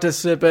someone's about to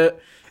sip it.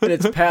 And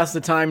it's past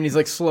the time, and he's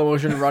like slow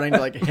motion running to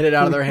like hit it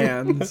out of their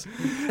hands.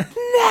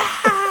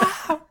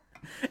 No!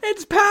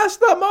 It's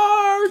past the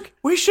mark!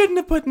 We shouldn't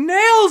have put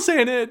nails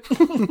in it!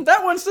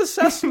 That one's the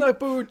Cessna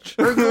Booch.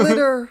 Or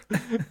glitter.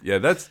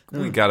 Yeah,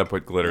 we gotta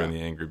put glitter in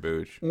the Angry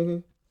Booch. Mm-hmm.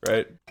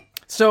 Right?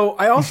 So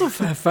I also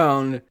have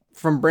found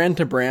from brand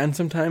to brand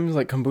sometimes,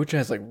 like kombucha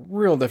has like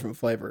real different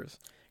flavors.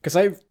 Because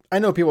I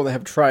know people that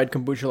have tried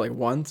kombucha like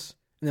once.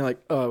 And they're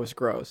like, oh, it was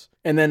gross.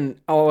 And then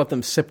I'll let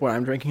them sip what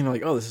I'm drinking. And they're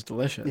like, oh, this is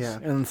delicious. Yeah.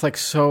 And it's like,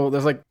 so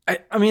there's like,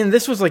 I mean,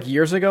 this was like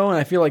years ago. And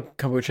I feel like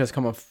kombucha has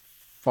come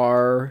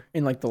far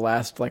in like the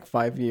last like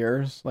 5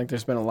 years. Like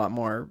there's been a lot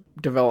more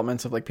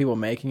developments of like people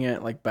making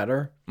it like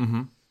better.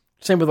 Mm-hmm.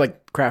 Same with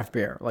like craft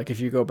beer. Like if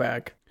you go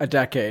back a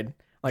decade,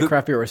 like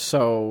craft beer was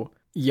so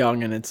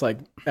young in its like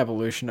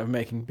evolution of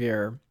making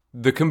beer.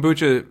 The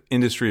kombucha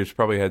industry has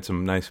probably had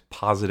some nice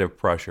positive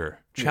pressure,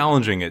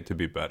 challenging it to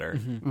be better.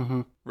 Mm-hmm.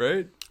 Mm-hmm.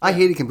 Right? I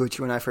hated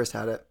kombucha when I first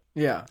had it.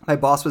 Yeah. My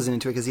boss wasn't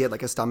into it because he had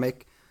like a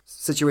stomach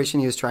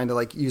situation. He was trying to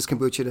like use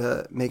kombucha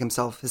to make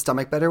his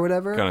stomach better or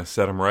whatever. Kind of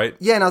set him right.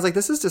 Yeah, and I was like,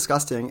 this is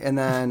disgusting. And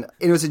then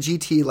it was a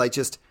GT, like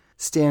just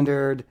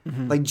standard,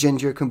 like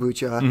ginger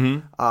kombucha.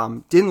 Mm-hmm.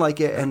 Didn't like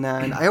it. And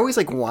then I always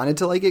like wanted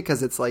to like it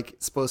because it's like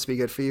supposed to be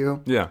good for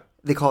you. Yeah.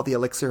 They call it the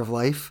elixir of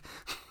life.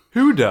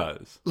 Who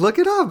does? Look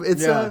it up.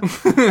 It's I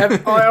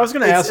was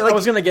going to ask. Like, I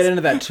was going to get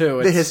into that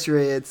too. The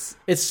history.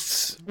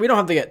 It's. We don't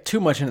have to get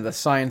too much into the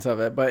science of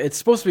it, but it's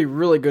supposed to be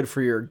really good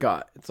for your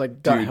gut. It's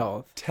like gut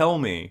health. Tell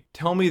me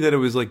that it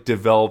was like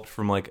developed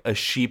from like a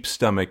sheep's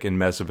stomach in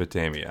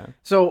Mesopotamia.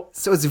 So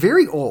it's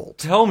very old.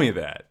 Tell me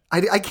that.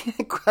 I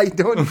can't. I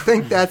don't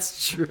think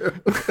that's true.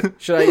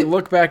 Should I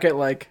look back at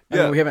like? I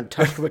mean, we haven't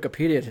touched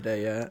Wikipedia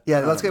today yet. Yeah,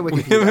 let's get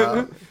Wikipedia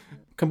out.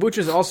 Kombucha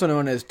is also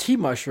known as tea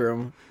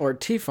mushroom or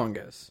tea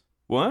fungus.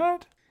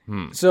 What?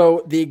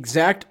 So the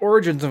exact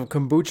origins of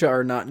kombucha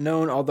are not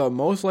known, although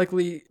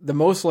the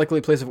most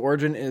likely place of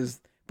origin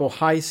is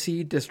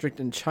Bohai district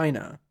in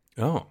China.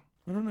 Oh.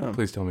 I don't know.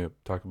 Please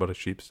talk about a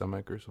sheep's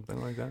stomach or something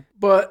like that.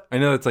 But I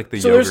know it's like the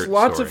so yogurt there's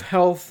lots story. of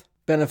health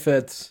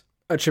benefits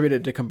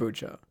attributed to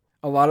kombucha.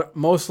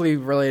 Mostly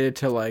related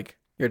to like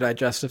your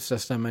digestive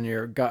system and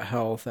your gut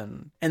health,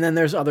 and then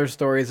there's other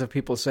stories of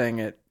people saying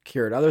it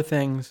cured other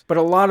things. But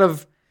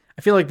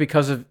I feel like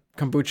because of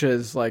kombucha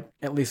is like,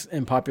 at least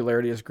in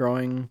popularity, is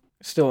growing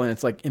still in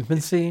its like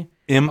infancy.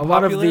 A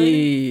lot of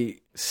the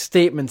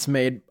statements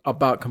made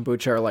about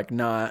kombucha are like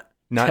not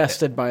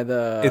tested by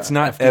the It's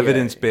not FDA.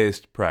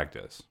 Evidence-based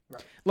practice.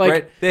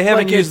 Like they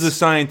haven't used the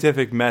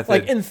scientific method.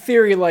 Like in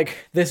theory, like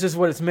this is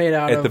what it's made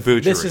out of.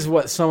 This is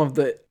what some of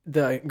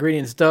the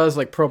ingredients does,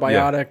 like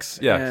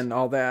probiotics and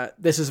all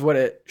that. This is what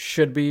it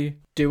should be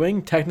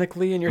doing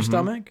technically in your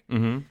stomach.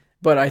 Mm-hmm.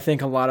 But I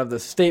think a lot of the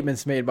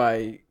statements made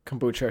by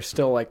kombucha are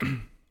still like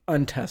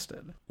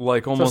untested.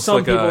 Like almost so some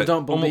like people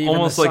don't believe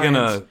almost in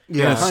the like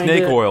in a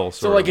snake oil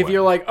sort So like of if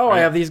you're like, I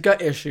have these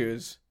gut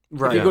issues.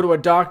 Right. If you go to a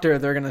doctor,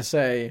 they're gonna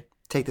say,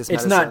 take this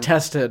medicine. It's not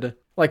tested.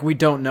 Like, we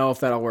don't know if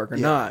that'll work or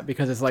not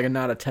because it's like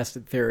not a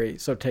tested theory,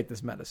 so take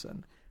this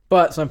medicine.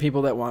 But some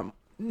people that want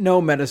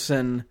no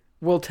medicine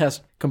will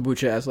test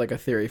kombucha as like a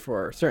theory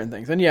for certain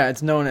things. And yeah,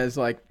 it's known as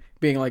like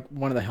being like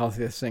one of the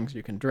healthiest things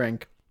you can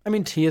drink. I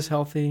mean, tea is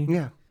healthy.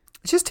 Yeah.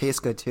 It just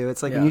tastes good too.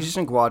 It's like when you just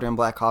drink water and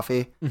black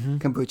coffee,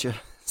 kombucha.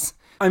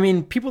 I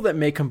mean, people that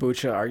make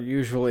kombucha are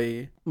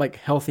usually like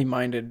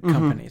healthy-minded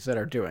companies that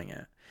are doing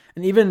it.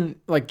 And even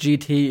like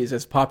GTs,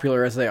 as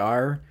popular as they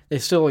are, they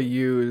still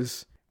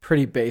use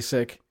pretty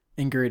basic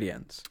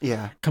ingredients.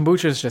 Yeah.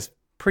 Kombucha is just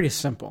pretty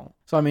simple.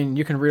 So, I mean,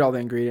 you can read all the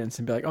ingredients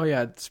and be like, oh,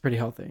 yeah, it's pretty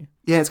healthy.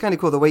 Yeah, it's kind of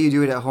cool. The way you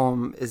do it at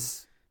home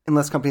is,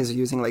 unless companies are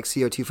using like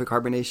CO2 for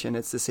carbonation,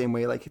 it's the same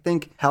way. Like, I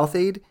think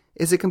Health-Ade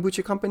is a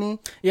kombucha company.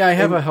 Yeah, I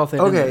have a Health-Ade.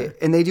 Okay,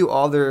 and they do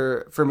all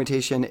their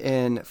fermentation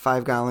in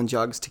 5-gallon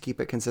jugs to keep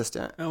it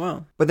consistent. Oh,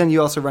 wow. But then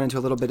you also run into a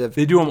little bit of...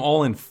 They do them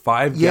all in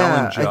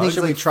 5-gallon jugs? I think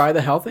Should we try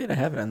the Health-Ade? I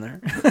have it in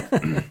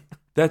there.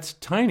 That's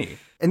tiny.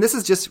 And this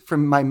is just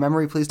from my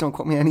memory. Please don't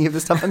quote me on any of the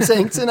stuff I'm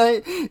saying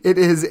tonight. It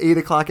is 8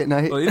 o'clock at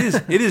night. Well,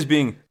 it is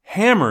being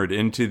hammered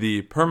into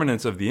the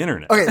permanence of the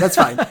internet. Okay, that's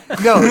fine.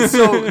 No,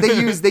 so they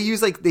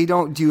use like, they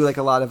don't do like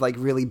a lot of like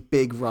really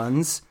big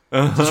runs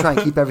to try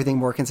and keep everything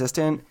more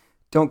consistent.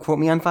 Don't quote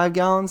me on 5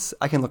 gallons.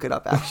 I can look it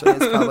up, actually.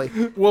 It's probably...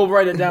 We'll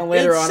write it down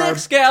later on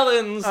 6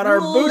 gallons. On our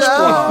Booch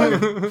blog.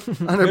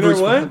 On our Booch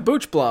blog.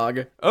 Booch blog.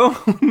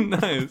 Oh,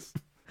 nice.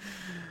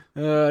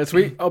 Should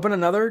we open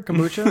another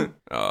kombucha?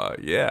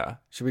 Yeah.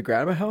 Should we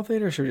grab a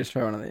Health-Ade or should we just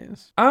try one of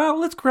these?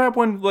 Let's grab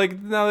one, like,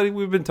 now that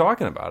we've been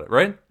talking about it,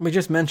 right? We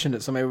just mentioned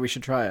it, so maybe we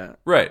should try it.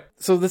 Right.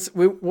 So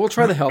we'll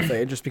try the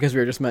Health-Ade just because we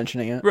were just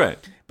mentioning it. Right.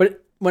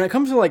 But when it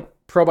comes to, like,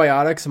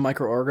 probiotics and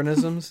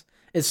microorganisms...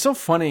 It's so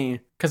funny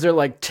because they're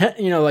like,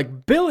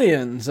 like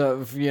billions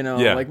of,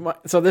 like,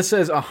 so this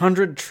says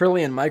 100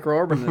 trillion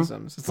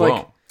microorganisms. It's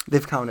like,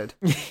 they've counted.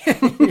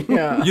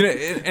 Yeah.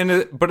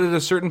 But at a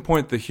certain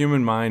point, the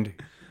human mind,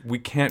 we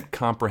can't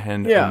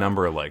comprehend a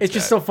number like that. It's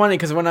just so funny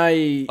because when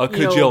a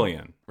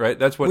cajillion, right?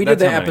 That's what we did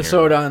the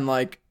episode on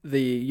like the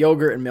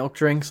yogurt and milk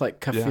drinks, like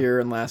kefir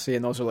and lassi,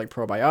 and those are like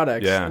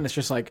probiotics. Yeah. And it's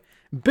just like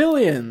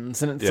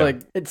billions, and it's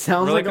like it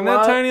sounds like a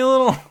lot. Tiny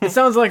little. It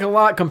sounds like a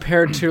lot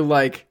compared to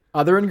like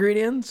other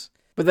ingredients,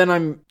 but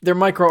then they're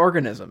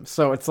microorganisms,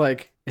 so it's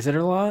like, is it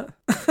a lot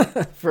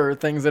for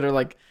things that are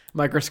like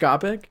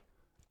microscopic?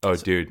 Oh,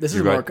 dude, this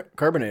is more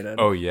carbonated.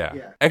 Oh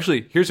yeah.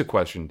 Actually, here's a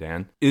question,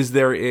 Dan. Is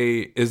there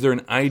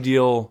an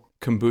ideal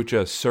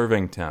kombucha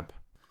serving temp?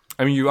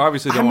 I mean, you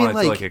obviously don't want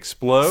it to like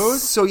explode.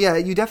 So yeah,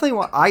 you definitely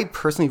want. I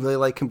personally really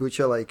like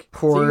kombucha like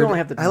poured. So you don't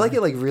have to I like it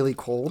like really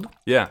cold.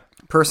 Yeah.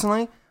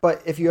 Personally.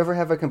 But if you ever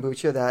have a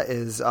kombucha that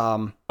is...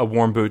 a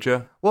warm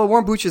bucha? Well, a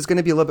warm bucha is going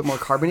to be a little bit more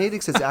carbonated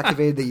because it's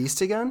activated the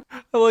yeast again.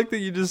 I like that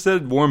you just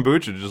said warm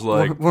bucha, just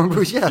like... Warm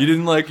bucha, yeah. You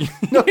didn't like...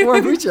 No,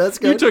 warm bucha, that's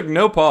good. You took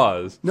no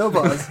pause. No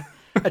pause.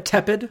 A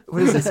tepid.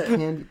 What is this?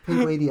 Pink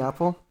Lady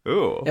Apple?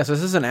 Ooh. Yeah, so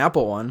this is an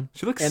apple one.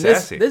 She looks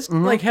sassy. This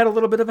like had a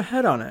little bit of a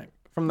head on it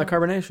from the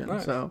carbonation.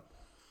 Nice. So,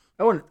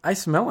 and I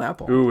smell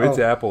apple. Ooh, it's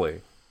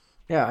appley.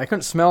 Yeah, I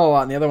couldn't smell a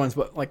lot in the other ones,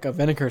 but like a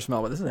vinegar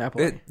smell, but this is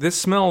apple. This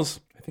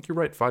smells... I think you're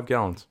right, 5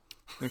 gallons.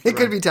 It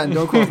could be 10.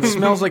 Don't quote me. It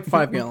smells like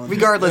 5 gallons.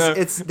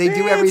 Regardless, they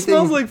do everything. It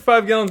smells like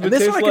 5 gallons, but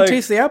this one I can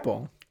taste the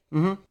apple.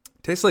 Mm-hmm.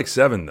 Tastes like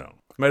 7 though.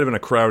 Might have been a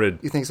crowded.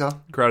 You think so?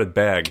 Crowded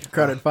bag.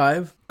 Crowded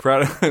 5.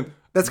 Crowded.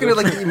 That's gonna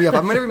like eat me up.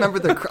 I'm gonna remember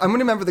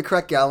the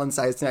correct gallon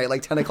size tonight,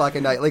 like 10 o'clock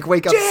at night. Like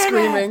wake up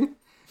screaming.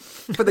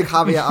 Put the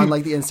caveat on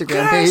like the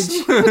Instagram page.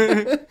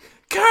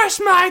 Curse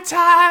my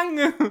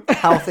tongue.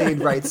 Health-Ade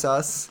writes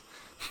us.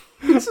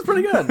 This is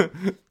pretty good.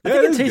 I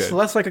think it tastes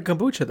less like a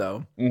kombucha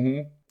though.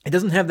 Mm-hmm. It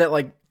doesn't have that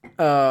like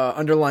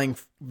underlying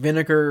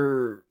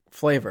vinegar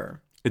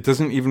flavor. It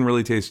doesn't even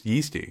really taste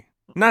yeasty.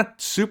 Not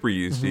super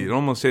yeasty. Mm-hmm. It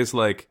almost tastes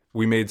like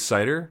we made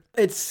cider.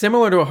 It's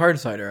similar to a hard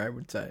cider, I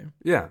would say.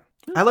 Yeah.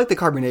 I like the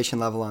carbonation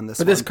level on this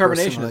one. But this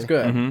carbonation personally. is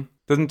good. Mm-hmm.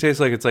 Doesn't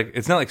taste like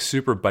it's not like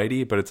super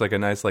bitey, but it's like a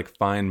nice like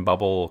fine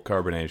bubble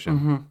carbonation.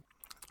 Mm-hmm.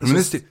 I mean,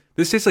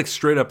 this tastes like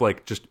straight up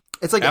like just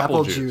it's like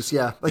apple juice,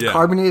 yeah. Like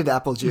carbonated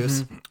apple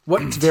juice.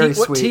 Mm-hmm. It's very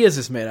sweet. What tea is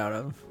this made out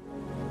of?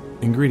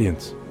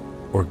 Ingredients.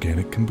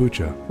 Organic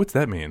kombucha. What's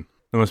that mean?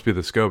 That must be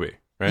the SCOBY,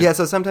 right? Yeah,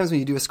 so sometimes when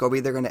you do a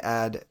SCOBY, they're going to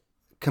add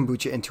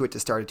kombucha into it to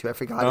start it too. I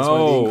forgot. It's one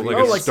of the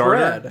ingredients. Like a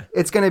starter? Bread.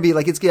 It's going to be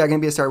like, it's going to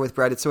be a starter with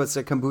bread. So it's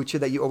a kombucha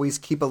that you always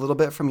keep a little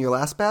bit from your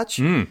last batch.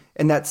 And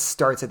that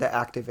starts it, that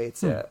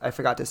activates it. I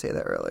forgot to say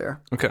that earlier.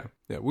 Okay.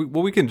 Yeah.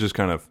 We can just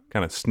kind of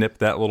snip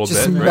that little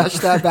just bit.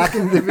 Just that back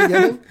in the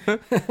beginning.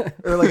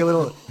 Or like a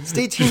little,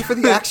 stay tuned for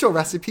the actual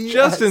recipe.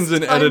 Justin's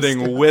an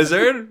editing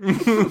wizard.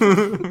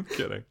 I'm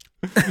kidding.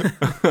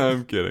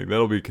 I'm kidding.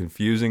 That'll be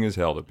confusing as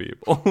hell to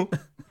people.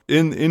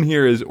 In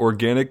here is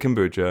organic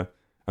kombucha,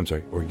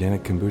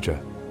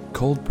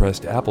 cold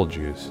pressed apple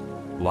juice,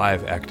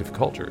 live active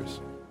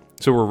cultures.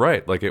 So we're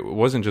right. Like, it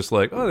wasn't just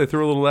like, oh, they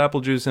threw a little apple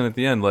juice in at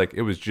the end. Like,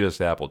 it was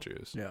just apple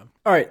juice. Yeah.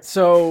 All right.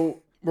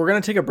 So we're gonna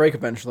take a break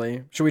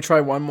eventually. Should we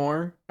try one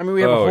more? I mean,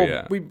 we have a whole.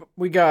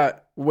 We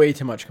got way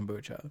too much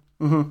kombucha.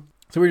 So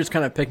we're just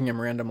kind of picking them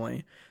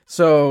randomly.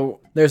 So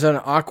there's an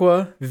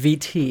Aqua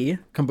VT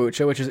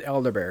kombucha, which is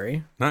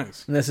elderberry.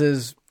 Nice. And this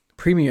is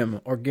premium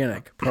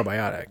organic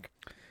probiotic.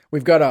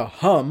 We've got a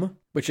Hum,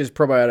 which is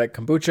probiotic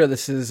kombucha.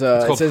 This is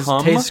it says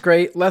Hum? tastes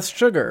great, less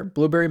sugar,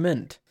 blueberry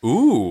mint.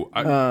 Ooh,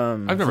 I've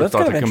never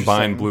thought to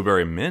combine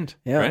blueberry mint.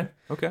 Yeah. Right?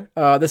 Okay.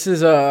 This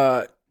is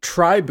a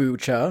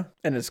Tribucha,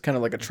 and it's kind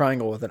of like a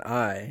triangle with an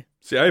eye.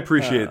 See, I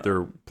appreciate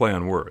their play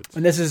on words.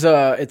 And this is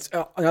it's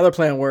another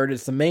play on word.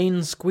 It's the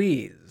Maine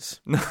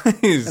Squeeze. Nice.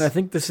 And I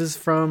think this is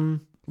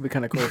from. It'd be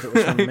kind of cool if it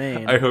was from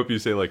Maine. I hope you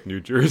say like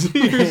New Jersey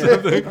or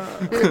something.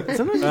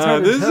 Sometimes it's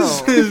hard to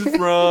tell. This is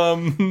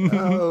from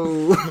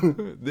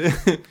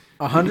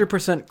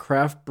 100%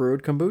 craft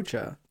brewed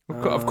kombucha.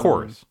 Of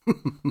course.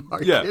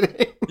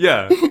 Kidding?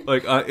 Yeah.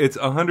 Like it's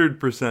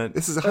 100%.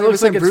 This is It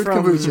looks 100% like it's brewed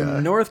from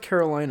kombucha. North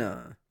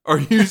Carolina. Are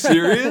you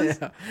serious?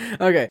 Yeah.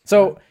 Okay,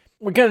 so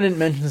we kind of didn't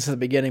mention this at the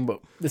beginning, but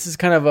this is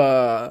kind of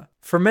a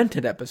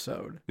fermented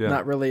episode,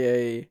 not really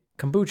a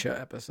kombucha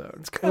episode.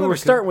 It's kind of we're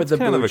starting with the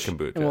kind of a booch,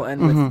 kombucha. and we'll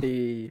end with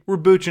the... We're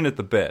booching at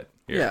the bit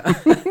here.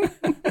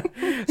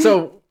 Yeah.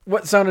 So,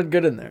 what sounded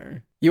good in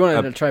there? You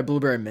wanted to try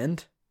blueberry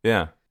mint?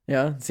 Yeah.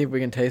 Yeah? See if we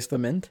can taste the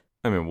mint?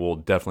 I mean, we'll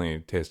definitely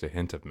taste a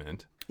hint of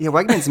mint. Yeah,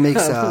 Wegmans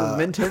makes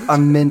Mint hint? a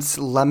mint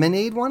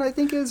lemonade one, I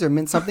think is, or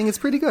mint something. It's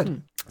pretty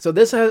good. So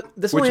this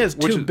only has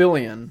 2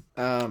 billion.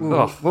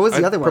 What was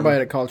the other one?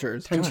 Probiotic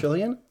cultures. 10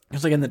 trillion?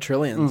 It's like in the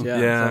trillions,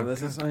 yeah. Yeah. So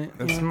this is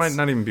This might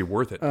not even be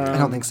worth it. I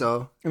don't think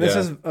so. And this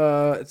is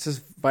it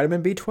says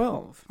vitamin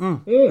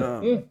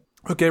B12.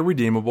 Okay,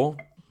 redeemable.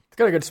 It's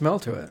got a good smell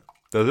to it.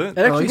 Does it? It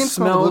actually you can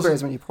smell the smells.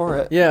 blueberries when you pour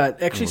it. Yeah,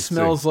 it actually Let's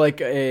smells like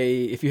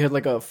if you had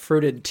like a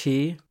fruited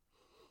tea.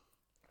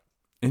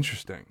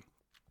 Interesting.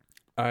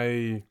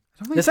 I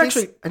This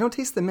don't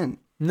taste the mint.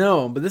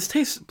 No, but this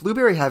tastes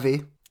Blueberry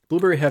heavy.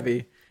 blueberry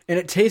heavy, and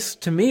it tastes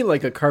to me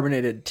like a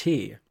carbonated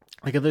tea.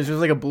 Like if there's just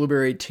like a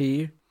blueberry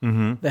tea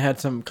that had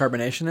some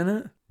carbonation in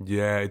it.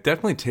 Yeah, it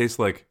definitely tastes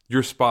like,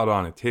 you're spot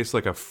on. It tastes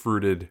like a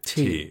fruited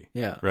tea.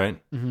 Yeah.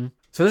 Right?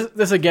 So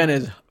this again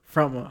is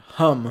from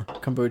Hum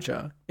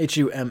Kombucha.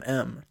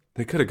 HUMM.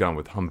 They could have gone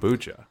with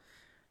Humbucha.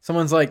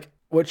 Someone's like,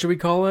 what should we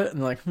call it? And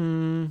they're like,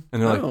 And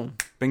they're like,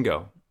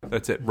 bingo.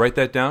 That's it. Write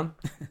that down.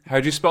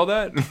 How'd you spell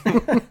that?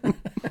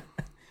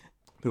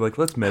 They're like,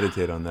 let's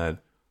meditate on that.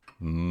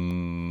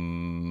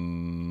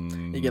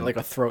 You get like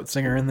a throat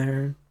singer in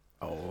there.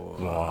 Well,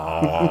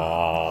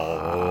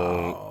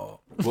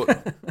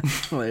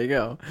 there you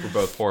go. we're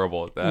both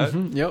horrible at that.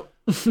 Yep.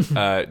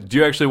 Do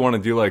you actually want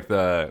to do like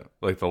the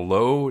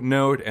low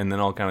note, and then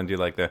I'll kind of do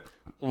like the?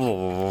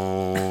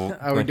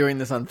 Are we doing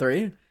this on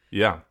 3?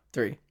 Yeah.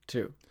 3,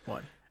 2,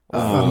 1.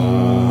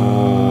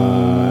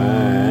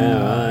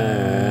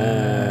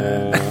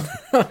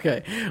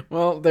 Okay.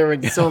 Well, there we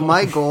go. So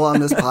my goal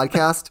on this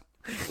podcast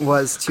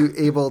was to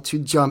able to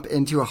jump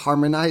into a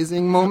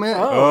harmonizing moment.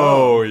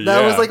 Oh, yeah.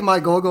 That was like my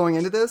goal going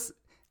into this.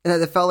 And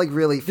it felt like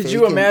really fake. Did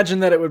you imagine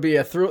that it would be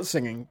a throat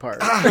singing part?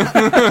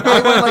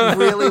 I went like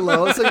really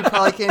low, so you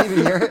probably can't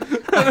even hear it.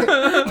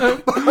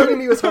 Part of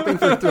me was hoping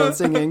for throat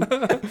singing.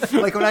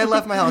 Like when I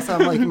left my house,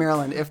 I'm like,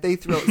 Marilyn, if they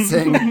throat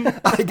sing,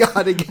 I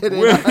gotta get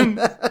in on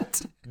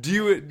that. Do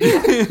you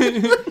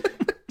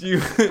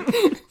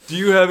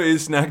have a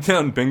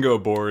Snackdown bingo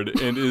board,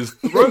 and is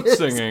throat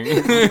singing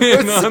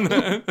in on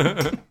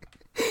that?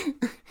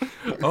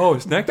 Oh,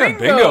 Snackdown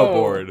bingo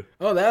board.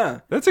 Oh,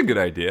 yeah. That's a good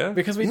idea.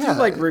 Because we do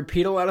like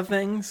repeat a lot of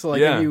things. So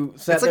like if you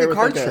sat it's like there a with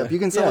card like trip. You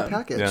can sell a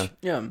package.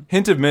 Yeah.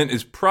 Hint of mint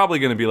is probably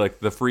going to be like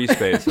the free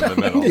space in the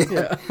middle.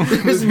 Yeah.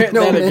 There's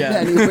no mint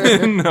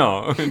anywhere.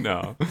 No.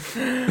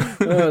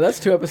 That's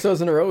 2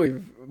 episodes in a row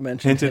we've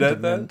mentioned Hinted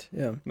at that? mint.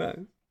 Yeah. Nice.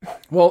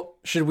 Well,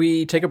 should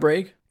we take a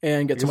break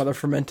and get some other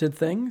fermented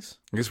things?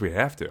 I guess we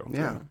have to.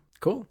 Yeah.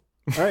 Cool.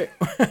 All right.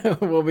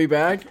 We'll be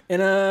back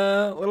in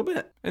a little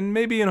bit. And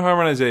maybe in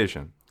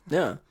harmonization.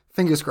 Yeah.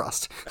 Fingers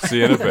crossed. See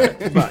you in a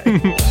bit. Bye.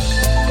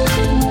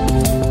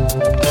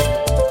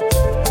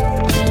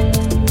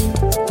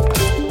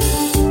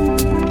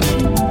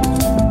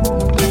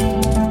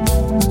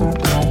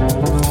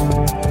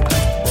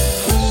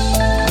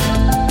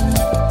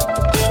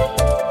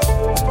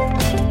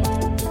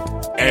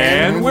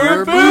 And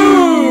we're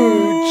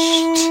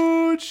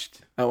booched.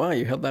 Oh, wow.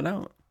 You held that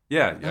out.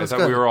 Yeah, I thought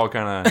good. we were all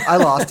kind of... I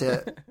lost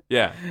it.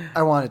 Yeah.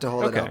 I wanted to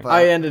hold it up.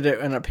 I ended it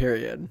in a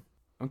period.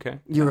 Okay.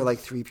 You were like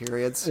 3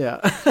 periods. Yeah.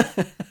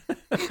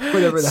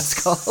 Whatever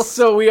that's called.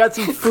 So we got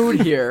some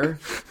food here.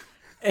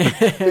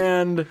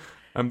 And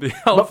I'm the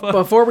alpha.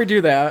 Before we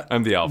do that,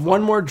 I'm the alpha.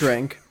 One more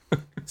drink.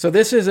 So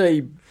this is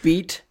a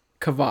beet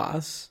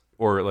kvass.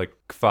 Or like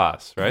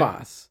kvass, right?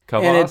 Kvass.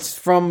 Kvass. And it's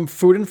from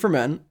Food and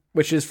Ferment,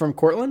 which is from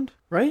Cortland,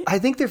 right? I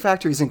think their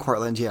factory's in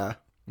Cortland, yeah.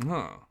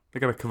 Oh. They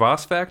got a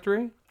kvass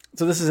factory?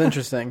 So this is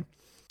interesting.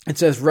 It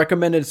says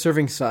recommended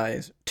serving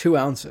size, 2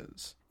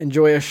 ounces.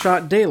 Enjoy a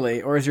shot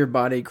daily or as your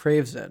body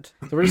craves it.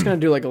 So we're just going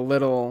to do like a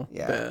little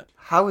bit.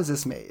 How is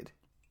this made?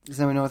 Does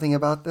anyone know anything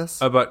about this?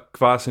 About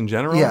kvass in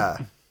general? Yeah.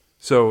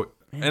 So,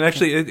 and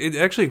actually, it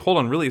actually, hold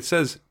on, really, it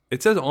says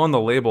on the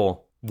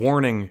label,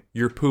 warning,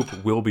 your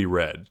poop will be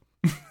red.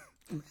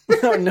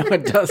 No,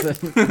 it doesn't.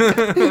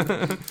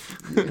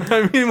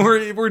 I mean,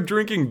 we're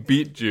drinking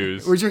beet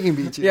juice. We're drinking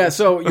beet juice. Yeah,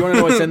 so you want to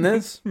know what's in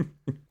this?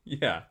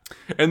 Yeah.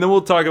 And then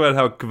we'll talk about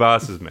how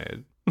kvass is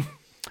made.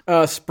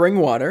 Spring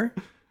water,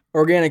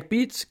 organic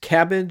beets,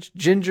 cabbage,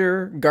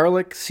 ginger,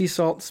 garlic, sea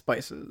salt,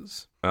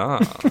 spices. Ah.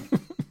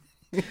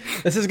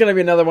 This is going to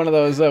be another one of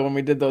those when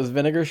we did those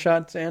vinegar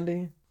shots,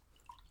 Andy.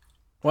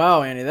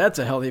 Wow, Andy, that's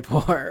a healthy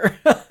pour.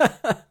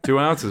 2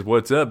 ounces.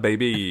 What's up,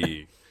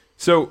 baby?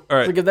 So, all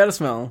right. So give that a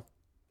smell.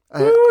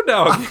 Ooh,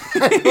 dog.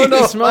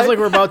 It smells like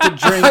we're about to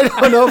drink. I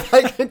don't know if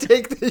I can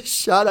take this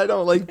shot. I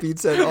don't like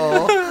beets at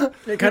all.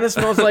 It kind of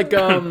smells like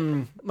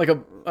a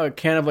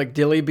can of like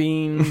dilly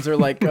beans or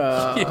like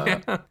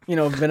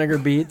vinegar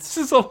beets.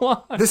 This is a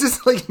lot. This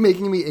is like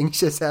making me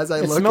anxious as I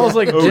look. It smells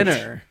like Ouch.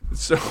 dinner.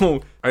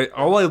 So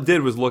all I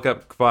did was look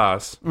up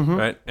kvass,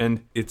 right?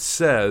 And it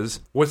says,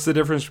 what's the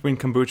difference between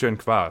kombucha and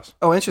kvass?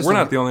 Oh, interesting. We're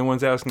not the only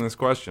ones asking this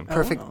question.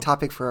 Perfect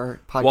topic for our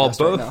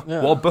podcast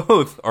While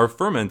both are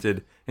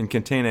fermented and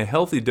contain a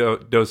healthy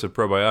dose of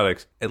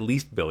probiotics, at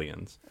least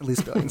billions. At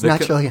least billions,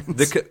 not trillions.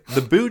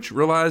 The booch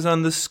relies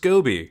on the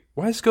SCOBY.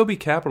 Why is SCOBY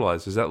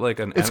capitalized? Is that like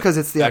an It's because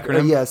it's the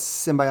acronym?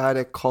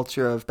 Symbiotic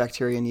culture of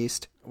bacteria and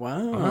yeast. Wow.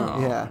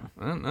 Oh, yeah.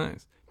 Oh,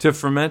 nice. To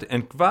ferment,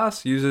 and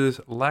kvass uses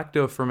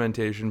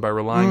lactofermentation by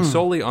relying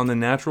solely on the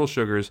natural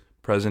sugars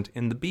present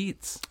in the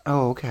beets.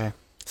 Oh, okay.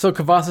 So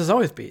kvass is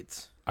always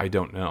beets. I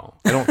don't know.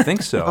 I don't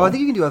think so. Oh, I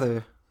think you can do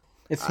other.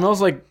 It smells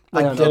like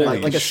I don't know. dinner.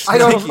 Like I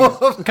don't know.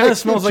 It kind of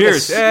smells like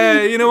Cheers.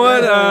 Hey, you know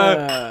what?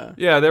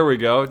 Yeah, there we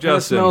go. It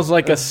Justin. smells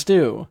like a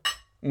stew.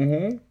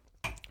 Mm-hmm.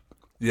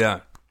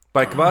 Yeah.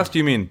 By kvass, do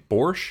you mean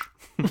borscht?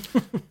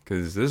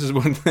 Because this is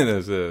what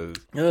this is.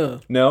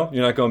 Ugh. No?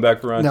 You're not going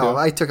back for round two? No,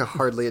 I took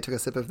a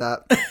sip of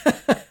that.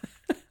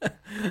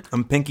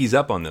 I'm pinkies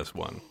up on this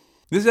one.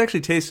 This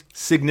actually tastes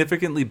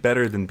significantly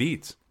better than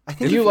beets. I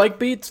think Do you like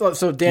beets?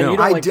 So Dan, No, you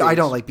don't like beets. I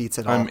don't like beets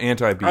at all. I'm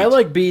anti-beets. I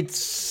like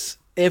beets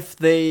if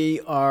they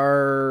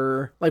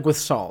are like with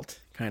salt,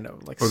 kind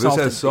of like. Oh, this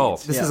salted has salt.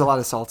 beets. This has a lot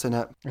of salt in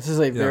it. This is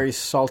a very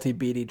salty,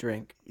 beety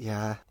drink.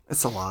 Yeah,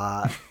 it's a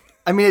lot.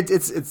 I mean,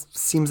 it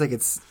seems like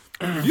it's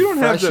You don't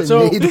have fresh to. and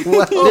So made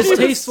well.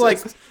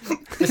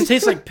 this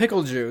tastes like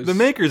pickle juice. The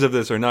makers of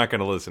this are not going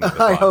to listen to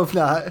the I pod. hope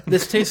not.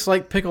 This tastes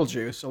like pickle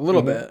juice a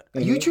little bit.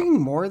 Are you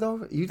drinking more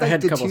though? You I had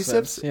did a couple 2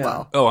 sips, sips? yeah.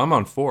 Wow. Oh, I'm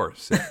on 4.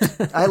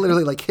 I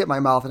literally like hit my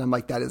mouth and I'm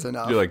like, that is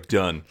enough. You're like,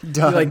 done.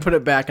 Done. You like put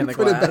it back in the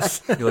Put it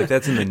glass. You're like,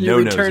 that's in the You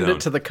no-no returned zone.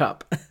 it to the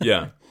cup,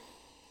 Yeah.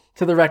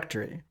 to the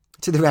rectory.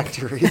 to the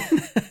rectory.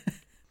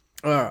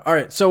 All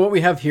right. So what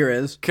we have here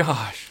is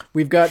Gosh.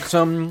 we've got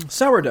some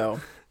sourdough,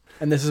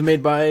 and this is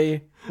made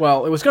by.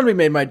 Well, it was going to be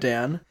made by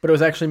Dan, but it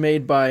was actually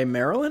made by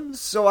Marilyn.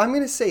 So I'm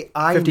gonna say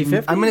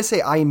 50-50? I'm gonna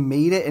say I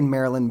made it and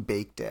Marilyn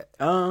baked it.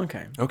 Oh,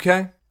 okay.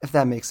 Okay. If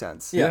that makes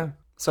sense. Yeah.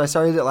 So I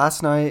started it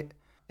last night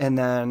and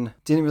then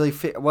didn't really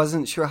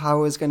wasn't sure how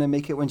I was gonna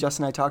make it when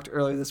Justin and I talked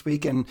earlier this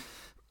week, and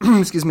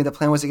excuse me, the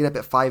plan was to get up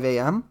at 5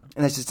 a.m.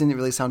 and that just didn't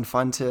really sound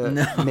fun to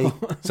make.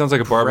 Sounds like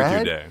a barbecue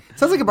bread. day.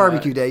 Sounds like a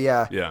barbecue day,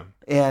 yeah. Yeah.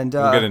 And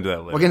We'll get into that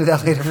later. We'll get into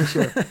that later for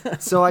sure.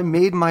 So I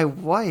made my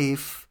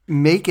wife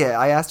make it.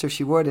 I asked her if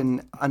she would,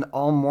 and on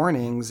all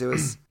mornings it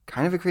was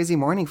kind of a crazy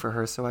morning for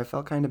her, so I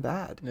felt kind of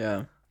bad.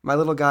 Yeah. My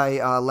little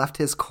guy left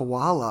his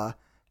koala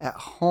at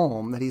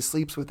home that he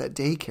sleeps with at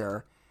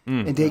daycare,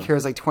 and daycare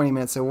is like 20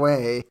 minutes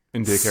away.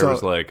 And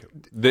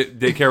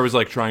daycare was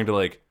like trying to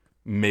like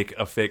make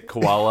a fake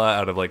koala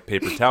out of like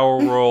paper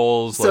towel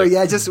rolls. So like,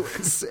 yeah,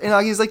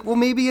 he's like, well,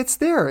 maybe it's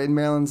there, and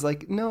Marilyn's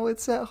like, no,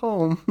 it's at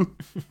home.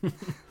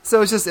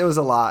 So it was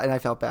a lot, and I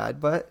felt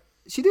bad, but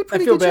she did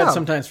pretty I feel good bad job.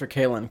 sometimes for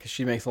Kaylin because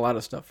she makes a lot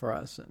of stuff for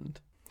us, and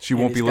she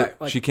won't be. he's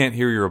got, like, she can't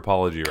hear your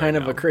apology. kind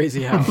right of now. a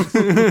crazy house.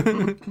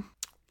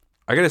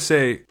 I gotta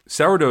say,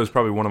 sourdough is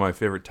probably one of my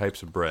favorite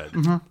types of bread.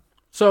 Mm-hmm.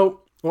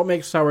 So, what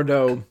makes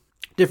sourdough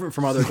different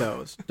from other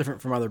doughs,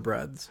 different from other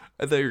breads?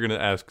 I thought you were gonna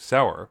ask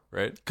sour,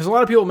 right? Because a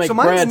lot of people make So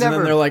mine's breads and then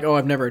never- they're like, "Oh,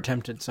 I've never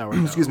attempted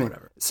sourdough." Excuse me. Or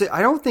whatever. So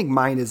I don't think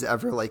mine is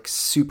ever like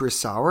super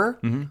sour,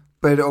 Mm-hmm.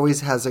 but it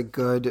always has a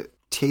good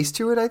taste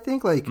to it. I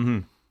think like Mm-hmm.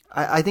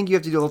 I think you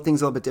have to do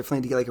things a little bit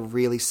differently to get like a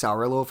really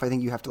sour loaf. I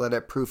think you have to let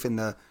it proof in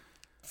the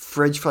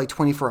fridge for like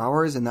 24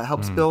 hours, and that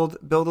helps build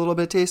a little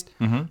bit of taste.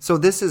 Mm-hmm. So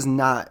this is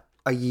not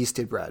a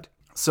yeasted bread.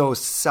 So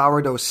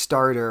sourdough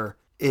starter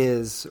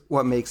is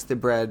what makes the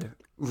bread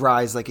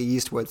rise like a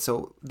yeast would.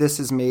 So this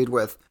is made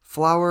with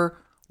flour,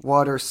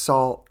 water,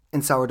 salt,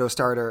 and sourdough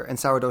starter. And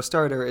sourdough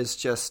starter is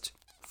just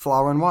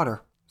flour and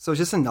water. So it's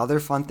just another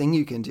fun thing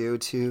you can do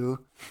to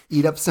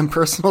eat up some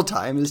personal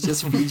time is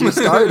just feed your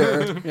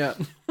starter. Yeah.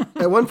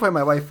 At one point,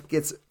 my wife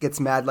gets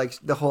mad, like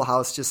the whole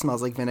house just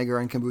smells like vinegar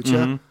and kombucha.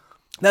 Mm-hmm.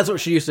 That's what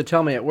she used to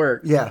tell me at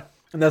work. Yeah.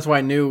 And that's why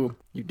I knew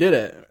you did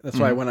it. That's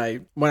why when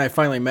I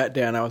finally met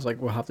Dan, I was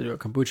like, we'll have to do a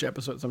kombucha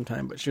episode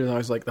sometime. But she was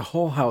always like, the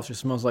whole house just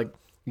smells like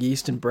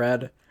yeast and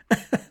bread. I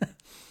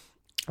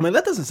mean,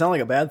 that doesn't sound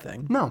like a bad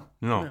thing. No.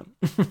 No.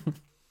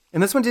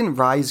 And this one didn't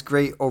rise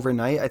great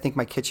overnight. I think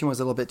my kitchen was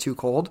a little bit too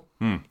cold.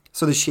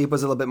 So the shape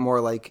was a little bit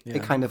more like,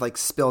 it kind of like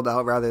spilled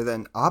out rather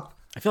than up.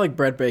 I feel like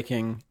bread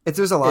baking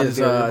There's a lot of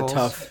variables.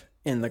 tough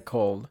in the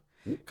cold.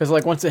 Because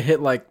like once it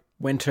hit like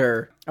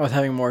winter, I was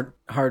having more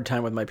hard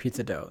time with my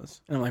pizza doughs.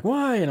 And I'm like,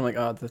 why? And I'm like,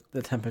 oh,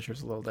 the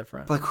temperature's a little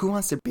different. Like, who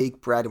wants to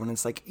bake bread when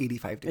it's like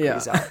 85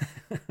 degrees out?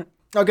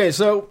 Okay,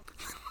 so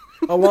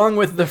along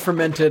with the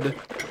fermented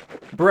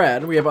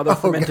bread, we have other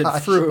fermented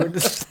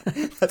foods.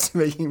 That's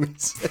making me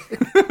sick.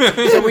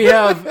 So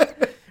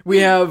we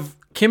have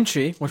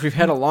kimchi, which we've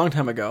had a long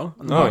time ago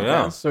on the podcast.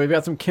 Yeah. So we've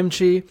got some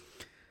kimchi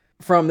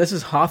from, this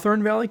is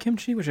Hawthorne Valley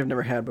kimchi, which I've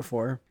never had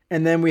before.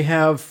 And then we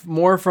have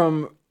more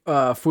from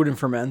Food and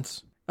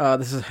Ferments.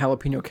 This is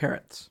jalapeno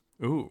carrots.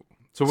 Ooh.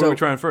 So what are we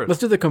trying first?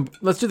 Let's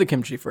do the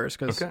kimchi first,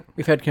 because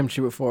we've had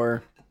kimchi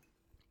before.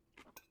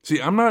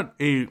 See, I'm not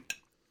a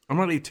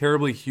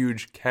terribly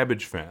huge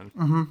cabbage fan.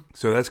 Mm-hmm.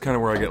 So that's kind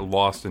of where I get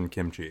lost in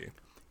kimchi.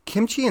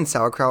 Kimchi and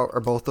sauerkraut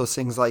are both those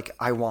things like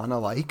I want to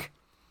like.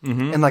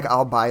 Mm-hmm. And like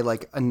I'll buy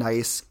like a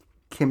nice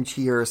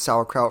kimchi or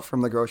sauerkraut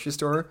from the grocery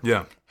store.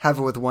 Yeah. Have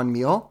it with one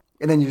meal.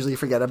 And then usually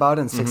forget about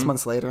it. And 6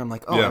 months later, I'm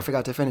like, I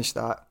forgot to finish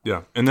that.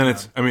 Yeah. And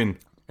then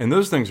and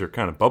those things are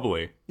kind of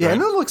bubbly. Yeah, right? and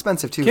they're a little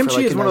expensive too. Kimchi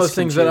for like is one of those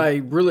things that I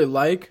really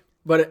like.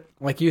 But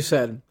like you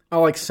said,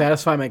 I'll like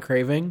satisfy my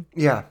craving.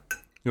 Yeah.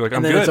 You're like,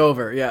 and then good. It's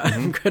over. Yeah,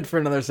 I'm good for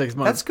another 6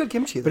 months. That's good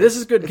kimchi. But this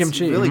is good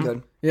kimchi. It's really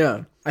good.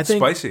 Yeah. I think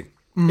spicy.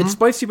 It's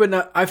spicy, but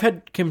not. I've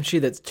had kimchi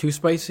that's too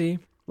spicy.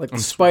 Like the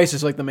spice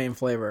is like the main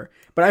flavor.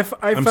 But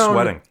I'm found,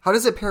 sweating. How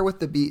does it pair with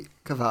the beet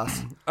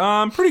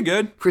kvass? Pretty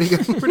good. Pretty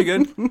good. Pretty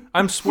good.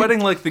 I'm sweating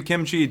like the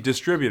kimchi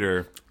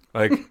distributor,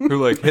 like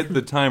who like hit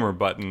the timer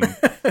button.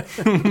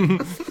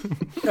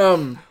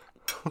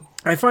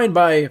 I find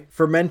by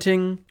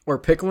fermenting or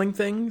pickling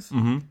things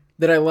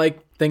that I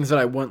like things that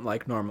I wouldn't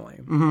like normally.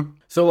 Mm-hmm.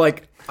 So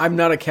like I'm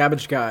not a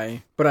cabbage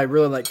guy, but I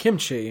really like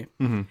kimchi.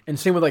 Mm-hmm. And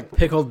same with like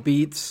pickled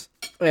beets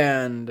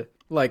and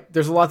like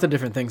there's lots of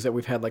different things that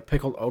we've had, like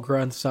pickled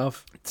okra and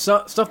stuff.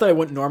 Stuff that I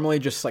wouldn't normally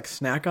just like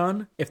snack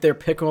on. If they're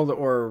pickled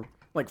or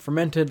like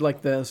fermented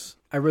like this,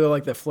 I really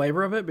like the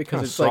flavor of it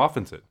because it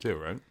softens it too,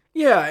 right?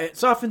 Yeah, it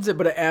softens it,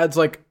 but it adds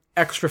like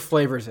extra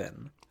flavors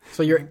in.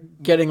 So you're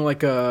getting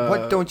like a...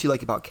 What don't you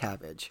like about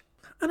cabbage?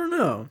 I don't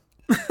know.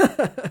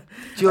 Do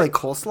you like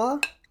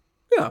coleslaw?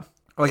 Yeah.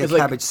 Or like a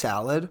cabbage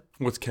salad?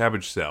 What's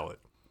cabbage salad?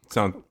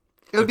 It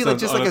would be like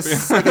just like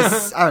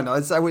a I don't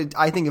know.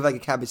 I think of like a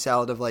cabbage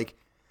salad of like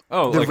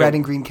the red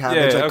and green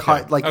cabbage,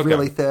 cut like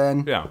really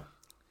thin. Yeah.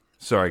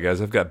 Sorry guys,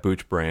 I've got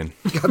booch brain.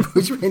 You got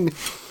booch brain.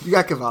 You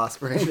got kvass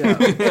brain.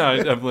 Yeah, I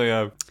definitely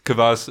have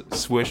kvass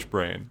swish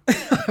brain.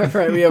 All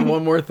right, we have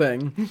one more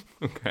thing.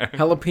 Okay.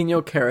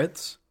 Jalapeno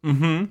carrots.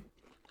 Mm-hmm.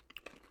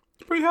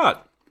 It's pretty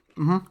hot.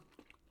 Mm-hmm.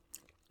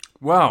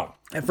 Wow.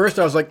 At first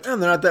I was like, they're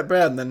not that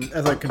bad. And then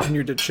as I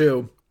continued to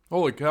chew.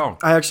 Holy cow.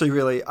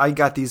 I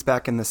got these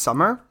back in the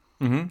summer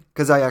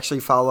because I actually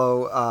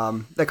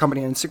follow that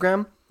company on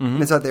Instagram. Mm-hmm.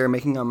 And it's out there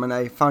making them. And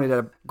I found it at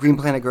a Green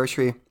Planet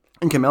Grocery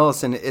in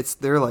Camillus. And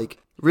they're like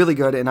really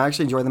good. And I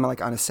actually enjoy them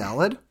like on a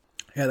salad.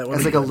 Yeah, that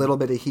has like a little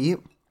bit of heat.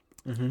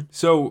 Mm-hmm.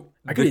 So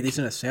I could eat these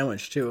in a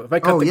sandwich too. If I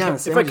cut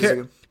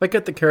if I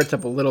cut the carrots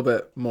up a little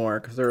bit more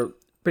because they're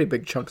pretty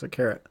big chunks of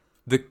carrot.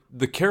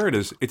 The carrot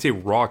it's a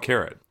raw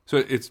carrot. So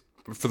it's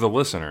for the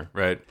listener,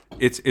 right?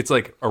 It's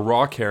like a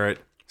raw carrot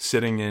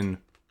sitting in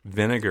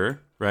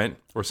vinegar, right?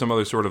 Or some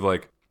other sort of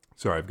like,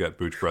 sorry, I've got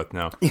booch breath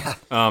now. Yeah.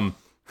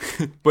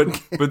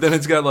 But then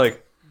it's got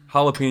like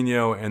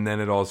jalapeno and then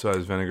it also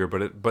has vinegar,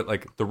 but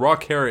like the raw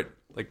carrot,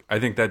 like I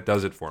think that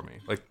does it for me.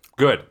 Like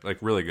good, like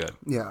really good.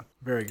 Yeah.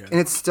 Very good. And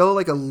it's still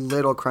like a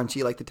little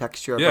crunchy, like the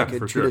texture of like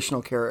a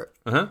traditional carrot.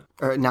 Uh-huh.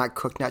 Or not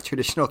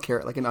traditional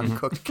carrot, like an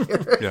uncooked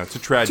carrot. Yeah, it's a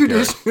trad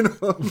carrot.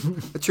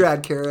 A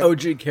trad carrot.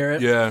 OG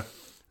carrot. Yeah.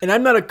 And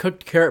I'm not a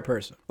cooked carrot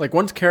person. Like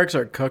once carrots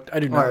are cooked,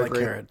 I do not like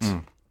carrots.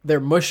 Mm. They're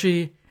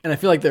mushy, and I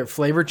feel like their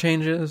flavor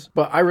changes.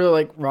 But I really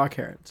like raw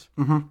carrots,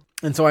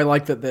 and so I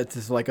like that this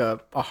is like a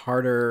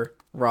harder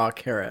raw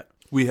carrot.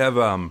 We have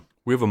a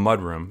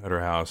mudroom at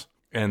our house,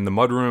 and the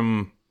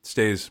mudroom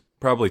stays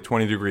probably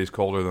 20 degrees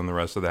colder than the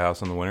rest of the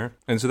house in the winter,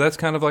 and so that's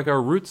kind of like our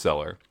root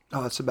cellar.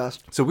 Oh, that's the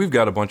best. So we've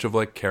got a bunch of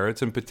like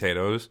carrots and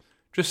potatoes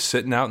just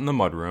sitting out in the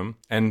mudroom,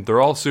 and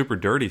they're all super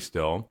dirty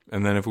still.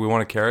 And then if we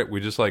want a carrot,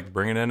 we just like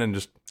bring it in and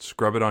just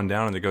scrub it on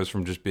down, and it goes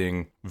from just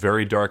being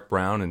very dark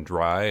brown and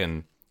dry,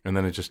 and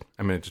then it just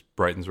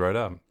brightens right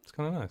up. It's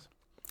kind of nice.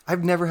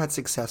 I've never had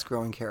success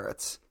growing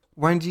carrots.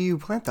 When do you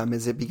plant them?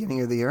 Is it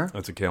beginning of the year?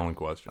 That's a Kalen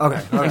question.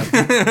 Okay, all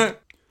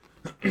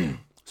right.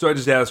 So I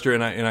just asked her,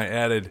 and I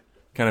added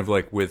kind of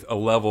like with a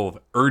level of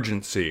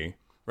urgency,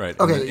 right?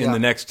 Okay, in the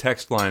next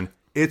text line,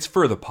 it's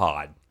for the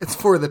pod. It's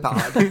for the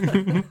pod.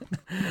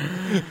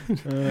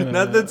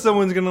 Not that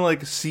someone's gonna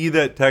like see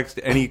that text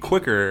any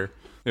quicker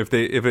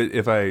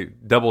if I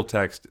double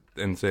text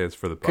and say it's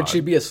for the pod. Could she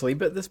be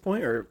asleep at this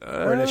point, or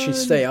does she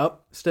stay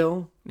up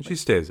still? She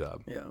stays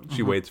up. Yeah.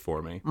 She waits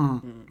for me.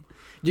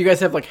 Do you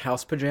guys have like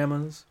house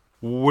pajamas?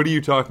 What are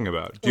you talking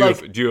about? Do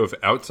you have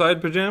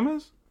outside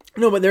pajamas?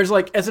 No, but there's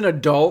like, as an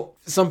adult,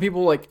 some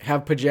people like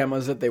have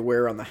pajamas that they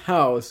wear around the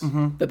house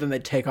that then they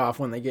take off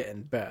when they get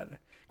in bed.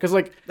 Because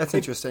like that's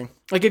interesting.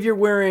 Like if you're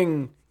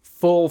wearing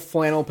full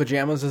flannel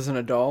pajamas as an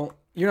adult,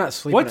 you're not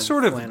sleeping. What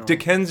sort of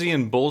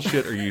Dickensian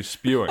bullshit are you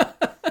spewing?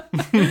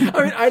 I mean,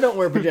 I don't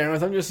wear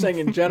pajamas. I'm just saying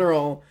in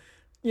general.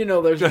 You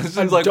know, there's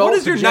adult like, what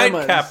does your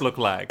pajamas. nightcap look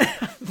like?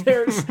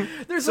 there's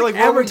so like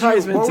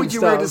advertisements. What would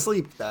you wear to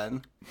sleep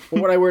then?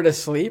 What would I wear to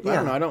sleep? I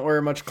don't know. I don't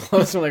wear much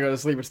clothes when I go to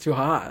sleep. It's too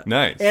hot.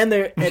 Nice. And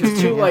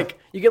it's too like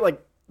you get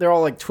like they're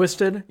all like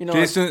twisted. You know,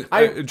 Jason.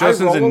 like,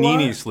 Justin's a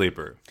Nini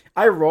sleeper.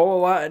 I roll a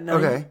lot at night.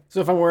 Okay. So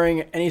if I'm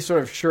wearing any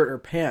sort of shirt or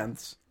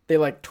pants, they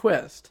like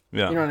twist.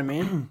 Yeah. You know what I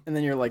mean? And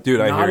then you're like Dude,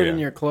 knotted in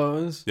your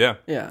clothes. Yeah.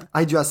 Yeah.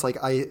 I dress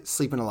like I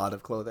sleep in a lot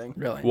of clothing.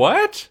 Really?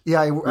 What?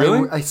 Yeah.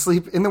 Really? I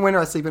sleep in the winter.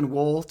 I sleep in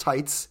wool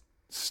tights.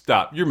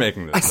 Stop! You're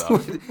making this up.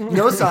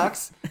 No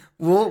socks,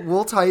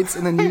 wool tights,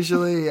 and then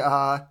usually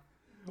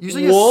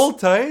wool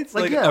tights,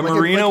 like a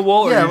merino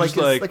wool, yeah, or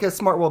like a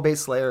smart wool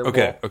base layer.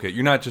 Okay, wool. okay.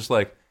 You're not just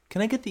like,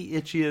 can I get the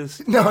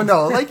itchiest? No,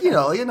 like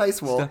like a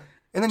nice wool.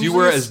 And then do you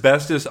wear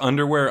asbestos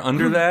underwear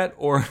under that,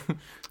 or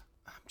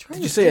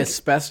did you say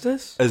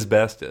asbestos?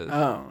 Asbestos.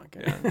 Oh,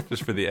 okay. Yeah,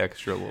 just for the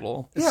extra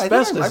little. Yeah, I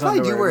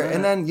probably do wear it.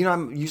 And then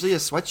I'm usually a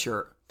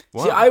sweatshirt.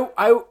 Wow. See,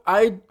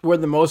 I wear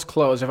the most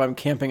clothes if I'm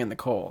camping in the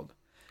cold.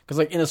 Because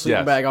like in a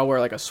sleeping bag, I'll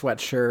wear like a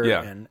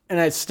sweatshirt, and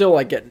I still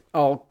like get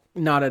all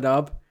knotted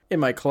up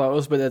in my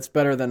clothes, but that's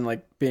better than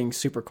like being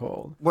super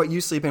cold. What you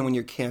sleep in when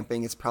you're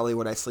camping is probably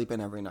what I sleep in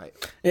every night.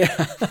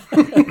 Yeah.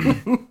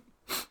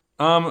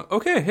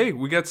 Okay. Hey,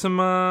 we got some.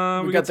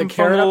 We got some the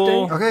carrot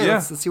update. Okay. Yeah.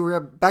 Let's see where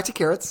we're at. Back to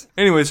carrots.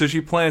 Anyway, so she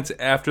plants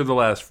after the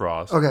last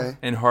frost. Okay.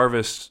 And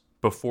harvests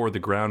before the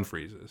ground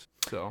freezes.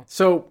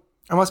 So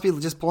I must be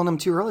just pulling them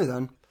too early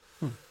then.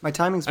 My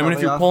timing's probably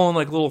if you're off. pulling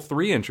like little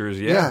 3 inchers,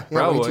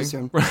 probably. Way too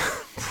soon.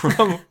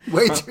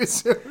 Way too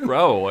soon.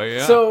 Probably,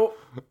 yeah. So,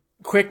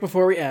 quick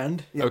before we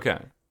end. Yeah. Okay.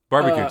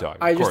 Barbecue talk.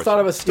 I just thought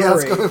of a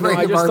story. let's go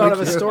I just thought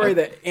of a story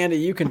that, Andy,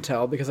 you can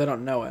tell because I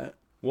don't know it.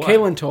 What?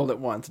 Kaylin told it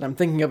once, and I'm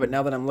thinking of it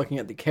now that I'm looking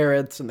at the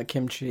carrots and the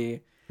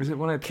kimchi. Is it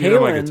when I peed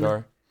on my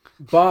guitar?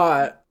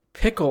 Bought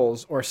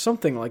pickles or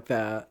something like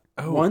that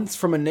once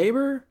from a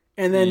neighbor.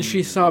 And then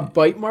she saw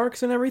bite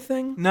marks and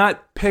everything.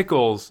 Not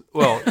pickles.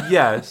 Well,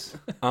 yes.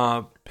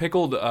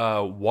 Pickled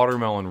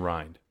watermelon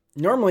rind.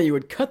 Normally, you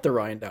would cut the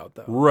rind out,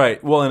 though.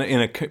 Right. Well,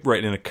 in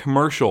a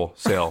commercial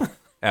sale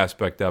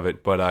aspect of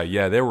it, but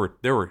there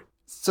were.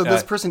 So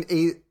this person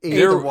ate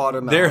the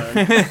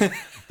watermelon.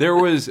 There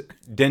was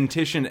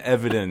dentition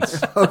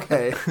evidence.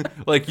 Okay.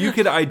 Like you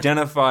could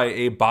identify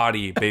a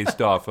body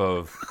based off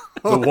of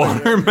the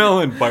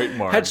watermelon bite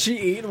mark. Had she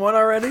eaten one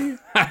already?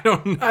 I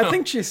don't know. I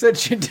think she said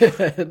she did,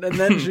 and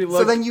then she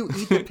looked. So then you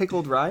eat the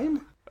pickled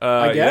rind?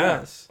 I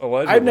guess. Yeah,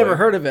 I've never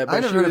heard of it. But I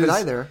never heard of it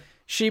either.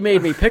 She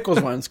made me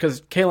pickles once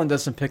because Kaylin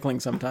does some pickling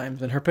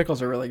sometimes, and her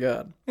pickles are really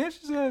good. Yeah,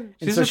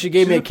 she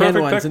gave me a canned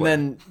ones, and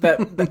then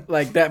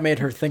that made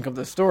her think of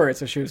the story.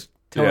 So she was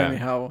telling me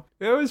how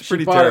it was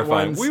pretty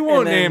terrifying. We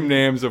won't name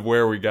names of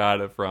where we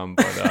got it from,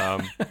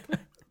 but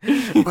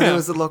but it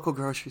was a local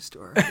grocery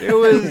store.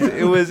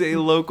 It was a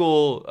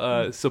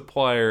local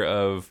supplier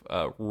of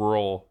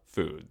rural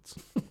foods.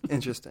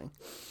 Interesting.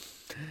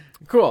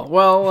 Cool.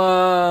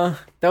 Well,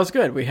 that was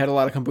good. We had a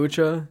lot of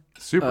kombucha.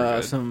 Super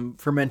good. Some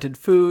fermented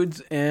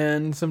foods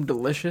and some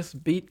delicious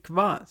beet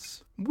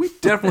kvass. We've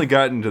definitely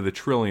gotten into the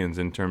trillions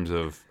in terms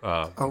of.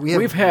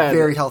 We've had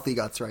very healthy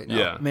guts right now.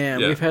 Yeah, man.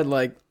 We've had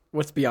like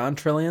what's beyond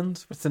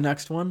trillions? What's the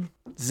next one?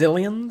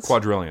 Zillions?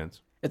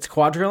 Quadrillions. It's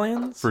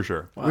quadrillions for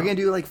sure. Wow. We're gonna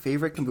do like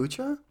favorite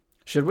kombucha.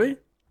 Should we?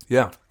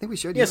 Yeah, I think we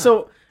should. Yeah.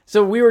 So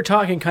we were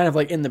talking kind of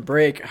like in the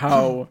break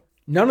how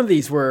none of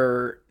these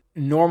were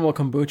normal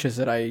kombuchas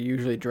that I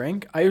usually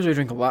drink. I usually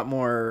drink a lot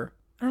more.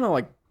 I don't know,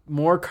 like.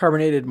 More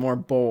carbonated, more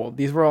bold.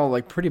 These were all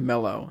like pretty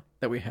mellow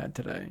that we had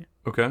today.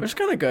 Okay. Which is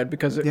kind of good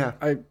because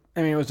I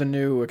mean, it was a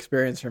new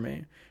experience for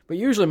me. But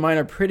usually mine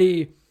are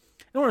pretty,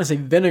 I don't want to say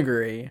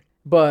vinegary,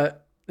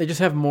 but they just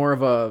have more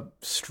of a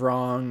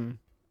strong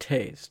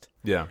taste.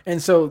 Yeah.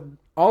 And so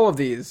all of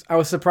these, I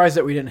was surprised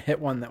that we didn't hit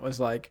one that was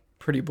like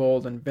pretty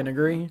bold and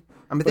vinegary.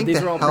 I mean, I think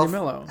these were all pretty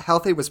mellow.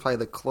 Healthy was probably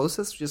the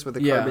closest, just with the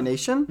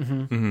carbonation.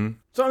 Mm-hmm. Mm-hmm.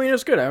 So I mean, it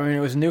was good. I mean, it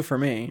was new for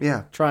me.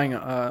 Yeah. Trying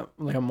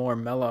like a more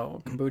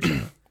mellow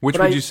kombucha. Which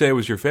would you say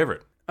was your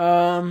favorite?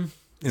 In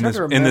this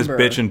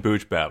bitch and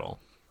booch battle,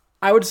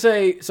 I would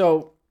say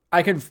so.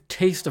 I could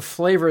taste the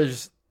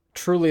flavors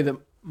truly the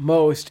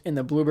most in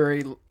the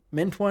blueberry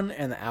mint one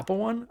and the apple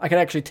one. I could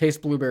actually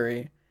taste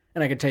blueberry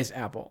and I could taste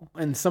apple.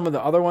 And some of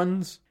the other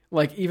ones,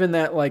 like even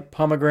that like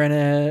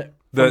pomegranate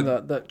from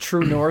the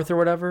True North or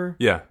whatever.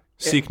 Yeah,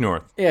 Seek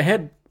North. Yeah, it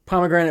had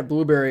pomegranate,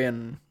 blueberry,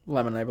 and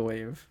lemon, I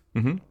believe.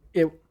 Mm-hmm.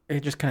 It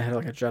just kind of had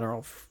like a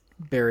general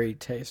berry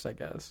taste, I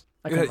guess.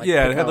 It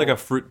had like a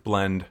fruit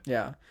blend.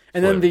 Yeah.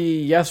 And then the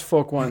Yes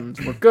Folk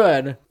ones were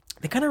good.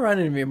 They kind of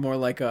reminded me more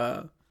like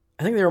I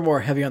think they were more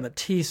heavy on the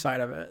tea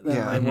side of it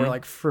than they were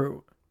like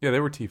fruit. Yeah, they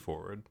were tea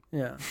forward.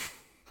 Yeah.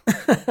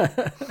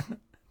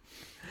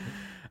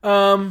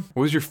 What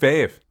was your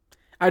fave?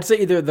 I'd say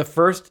either the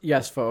first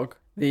Yes Folk,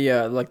 the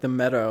like the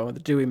meadow, the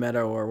dewy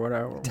meadow or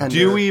whatever.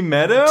 Dewy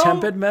meadow?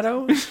 Tepid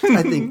meadow?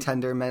 I think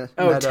tender meadow.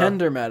 Oh,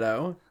 tender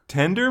meadow.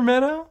 Tender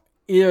meadow?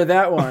 Either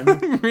that one.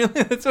 Really?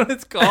 That's what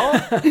it's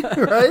called?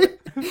 Right?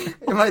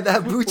 Am I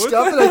that booched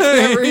up that I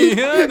can't read?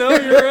 Yeah, no,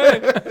 you're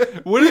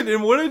right.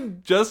 What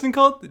did Justin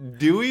call it?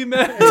 Dewy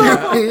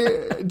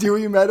meadow?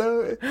 Dewy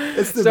meadow?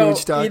 It's the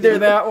booch talking. Either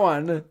that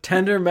one,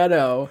 tender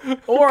meadow,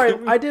 or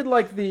I did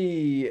like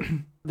the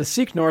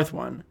Seek North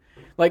one.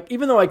 Like,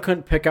 even though I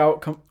couldn't pick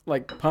out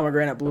like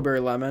pomegranate,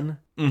 blueberry, lemon,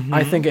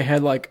 I think it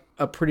had like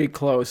a pretty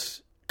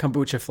close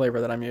kombucha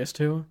flavor that I'm used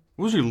to.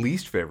 What was your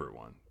least favorite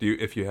one?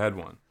 If you had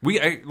one,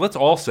 let's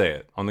all say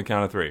it on the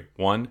count of 3.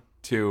 1,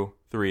 2,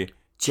 3.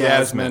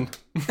 Jasmine.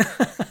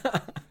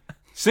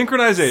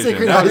 Synchronization.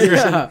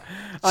 Yeah.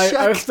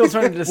 I was still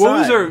trying to decide.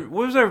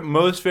 What was our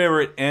most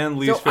favorite and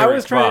least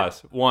favorite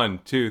sauce? 1,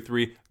 2,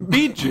 3.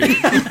 Beet juice.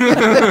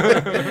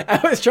 I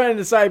was trying to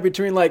decide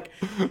between like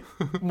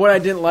what I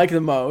didn't like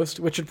the most,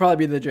 which would probably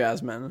be the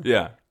jasmine.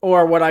 Yeah.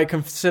 Or what I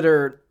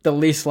consider the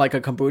least like a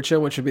kombucha,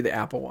 which would be the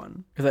apple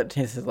one, because that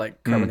tasted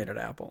like carbonated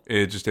apple.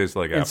 It just tastes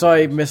like apple. And so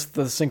I missed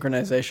the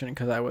synchronization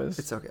because I was.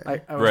 It's okay.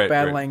 I was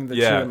battling the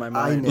two in my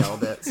mind. I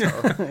nailed it. So.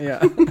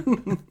 Yeah.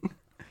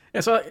 Yeah.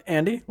 So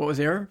Andy, what was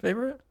your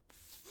favorite?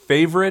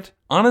 Favorite,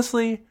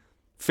 honestly,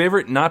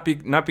 not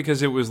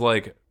because it was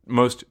like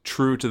most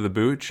true to the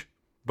booch,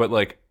 but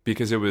like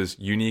because it was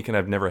unique and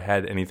I've never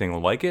had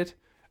anything like it.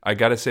 I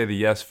gotta say the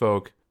Yes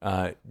Folk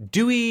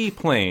Dewy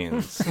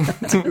Plains.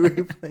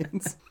 Dewy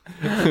Plains.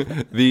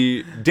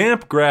 The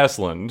damp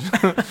grassland,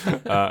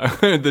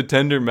 the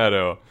tender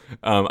meadow,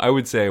 I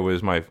would say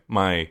was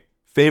my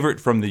favorite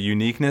from the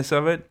uniqueness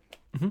of it.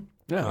 Mm-hmm.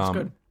 Yeah, that's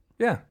good.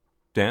 Yeah.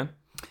 Dan?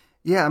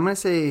 Yeah, I'm going to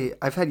say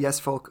I've had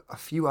Yes Folk a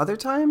few other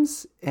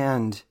times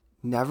and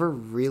never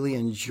really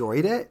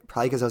enjoyed it.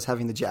 Probably because I was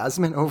having the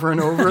jasmine over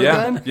and over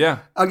again. Yeah.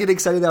 I'll get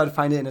excited. I would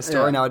find it in a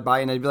store and I would buy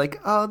it and I'd be like,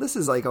 oh, this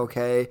is like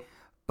okay.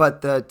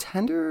 But the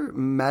tender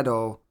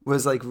meadow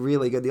was like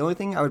really good. The only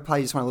thing I would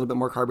probably just want a little bit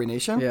more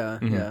carbonation. Yeah,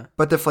 yeah.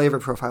 But the flavor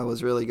profile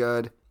was really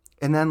good.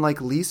 And then like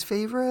least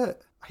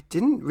favorite, I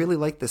didn't really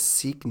like the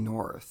Seek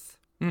North.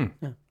 Yeah.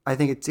 I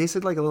think it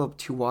tasted like a little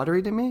too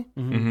watery to me.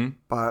 Mm-hmm.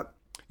 But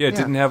it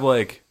didn't have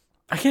like...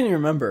 I can't even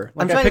remember.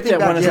 Like, I picked that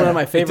one as one of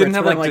my favorites. It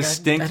didn't have like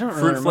distinct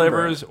fruit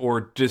flavors it.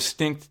 or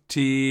distinct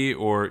tea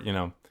or,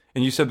 and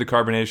you said the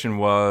carbonation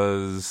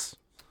was...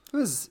 It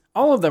was...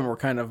 All of them were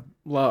kind of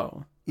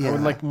low. Yeah. I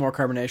would like more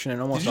carbonation in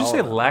almost all of them.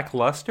 Did you say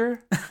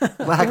lackluster?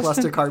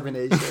 Lackluster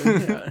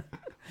carbonation. Yeah.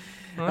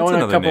 Well, I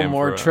want a couple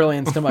more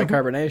trillions to my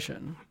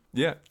carbonation.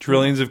 Yeah.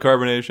 Trillions of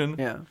carbonation.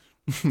 Yeah.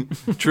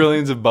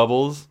 Trillions of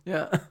bubbles.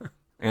 Yeah.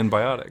 And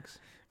biotics.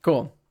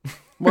 Cool.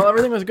 Well,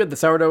 everything was good. The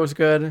sourdough was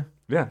good.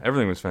 Yeah,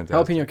 everything was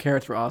fantastic. Jalapeno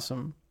carrots were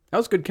awesome. That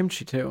was good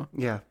kimchi, too.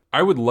 Yeah.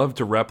 I would love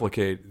to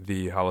replicate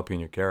the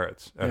jalapeno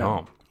carrots at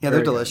home. Yeah,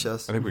 they're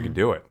delicious. I think we could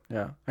do it.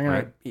 Yeah. I'm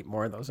going to eat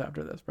more of those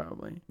after this,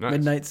 probably. Nice.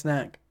 Midnight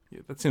snack. Yeah,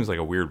 that seems like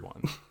a weird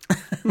one.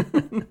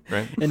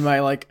 Right? In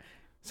my,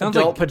 Sounds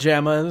adult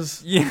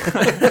pajamas. Yeah.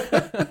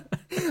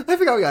 I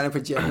forgot we got in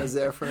pajamas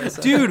there for a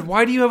second. Dude,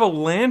 why do you have a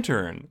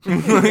lantern?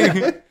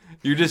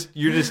 You're just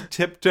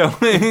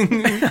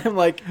tiptoeing.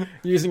 I'm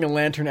using a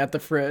lantern at the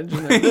fridge.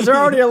 And there's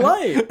already a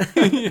light.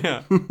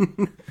 Yeah.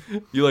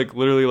 You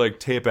literally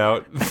tape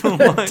out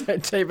the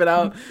light. Tape it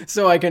out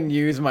so I can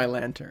use my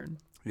lantern.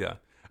 Yeah.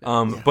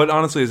 But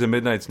honestly, as a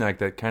midnight snack,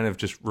 that kind of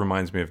just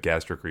reminds me of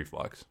gastric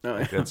reflux.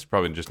 That's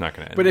probably just not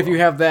going to end. But if you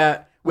have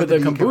that with a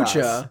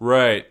kombucha,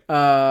 right,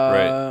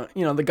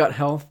 the gut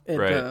health, it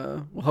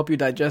will help you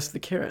digest the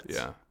carrots.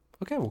 Yeah.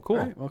 Okay. Well, cool.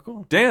 Right, well,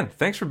 cool. Dan,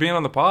 thanks for being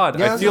on the pod.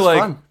 Yeah,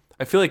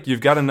 I feel like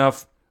you've got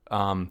enough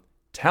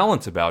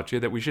talents about you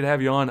that we should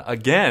have you on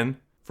again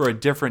for a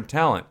different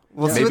talent.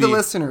 We'll see what the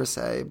listeners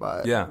say,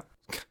 but yeah.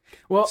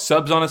 Well,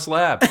 subs on a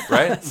slab,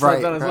 right?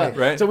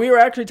 Right. So we were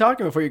actually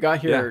talking before you got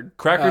here. Yeah.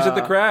 Crackers at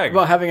the Crag.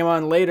 About having him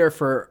on later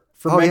for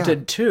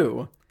Fermented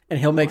 2, and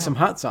he'll make some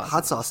hot sauce.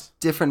 Hot sauce.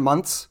 Different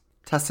months.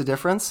 Test the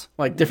difference.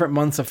 Like different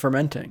months of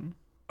fermenting.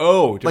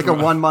 Oh, like a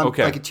 1 month,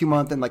 like a 2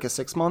 month, and like a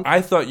 6 month.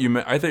 I thought you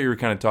were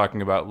kind of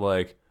talking about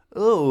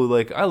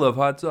I love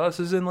hot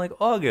sauces in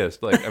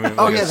August.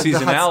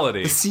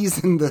 Seasonality.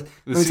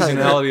 The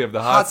seasonality of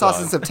the hot sauce. Hot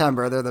sauce in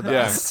September, they're the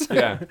best.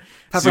 Yeah.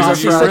 Peppers are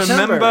fresh.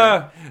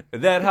 Remember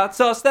that hot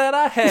sauce that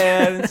I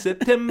had in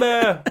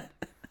September.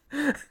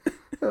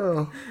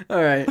 Oh.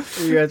 All right.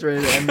 Are you guys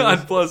ready to end this?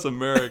 God bless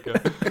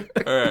America.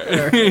 All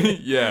All right.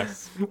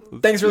 Yes.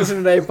 Thanks for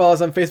listening today. Follow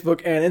us on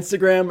Facebook and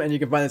Instagram, and you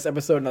can find this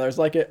episode and others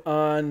like it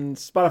on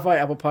Spotify,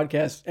 Apple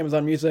Podcasts,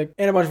 Amazon Music,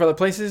 and a bunch of other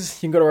places.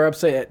 You can go to our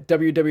website at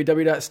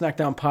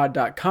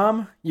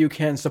www.snackdownpod.com. You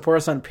can support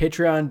us on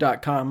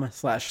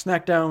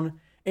patreon.com/snackdown,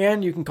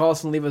 and you can call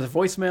us and leave us a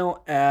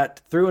voicemail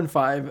at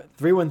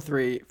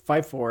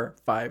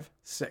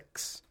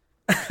 315-313-5456.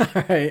 All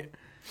right.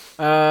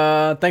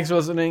 Thanks for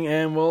listening,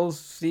 and we'll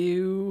see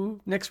you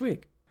next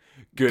week.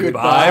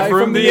 Goodbye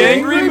from the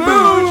Angry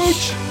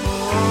Booch!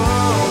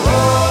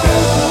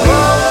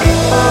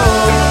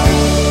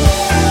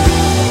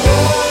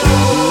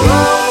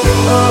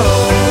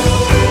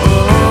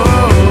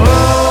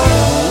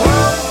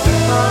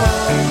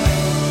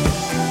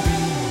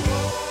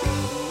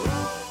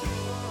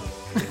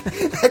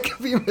 That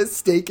could be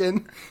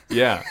mistaken.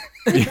 Yeah.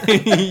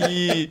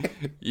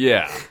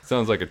 Yeah.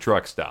 Sounds like a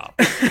truck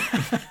stop.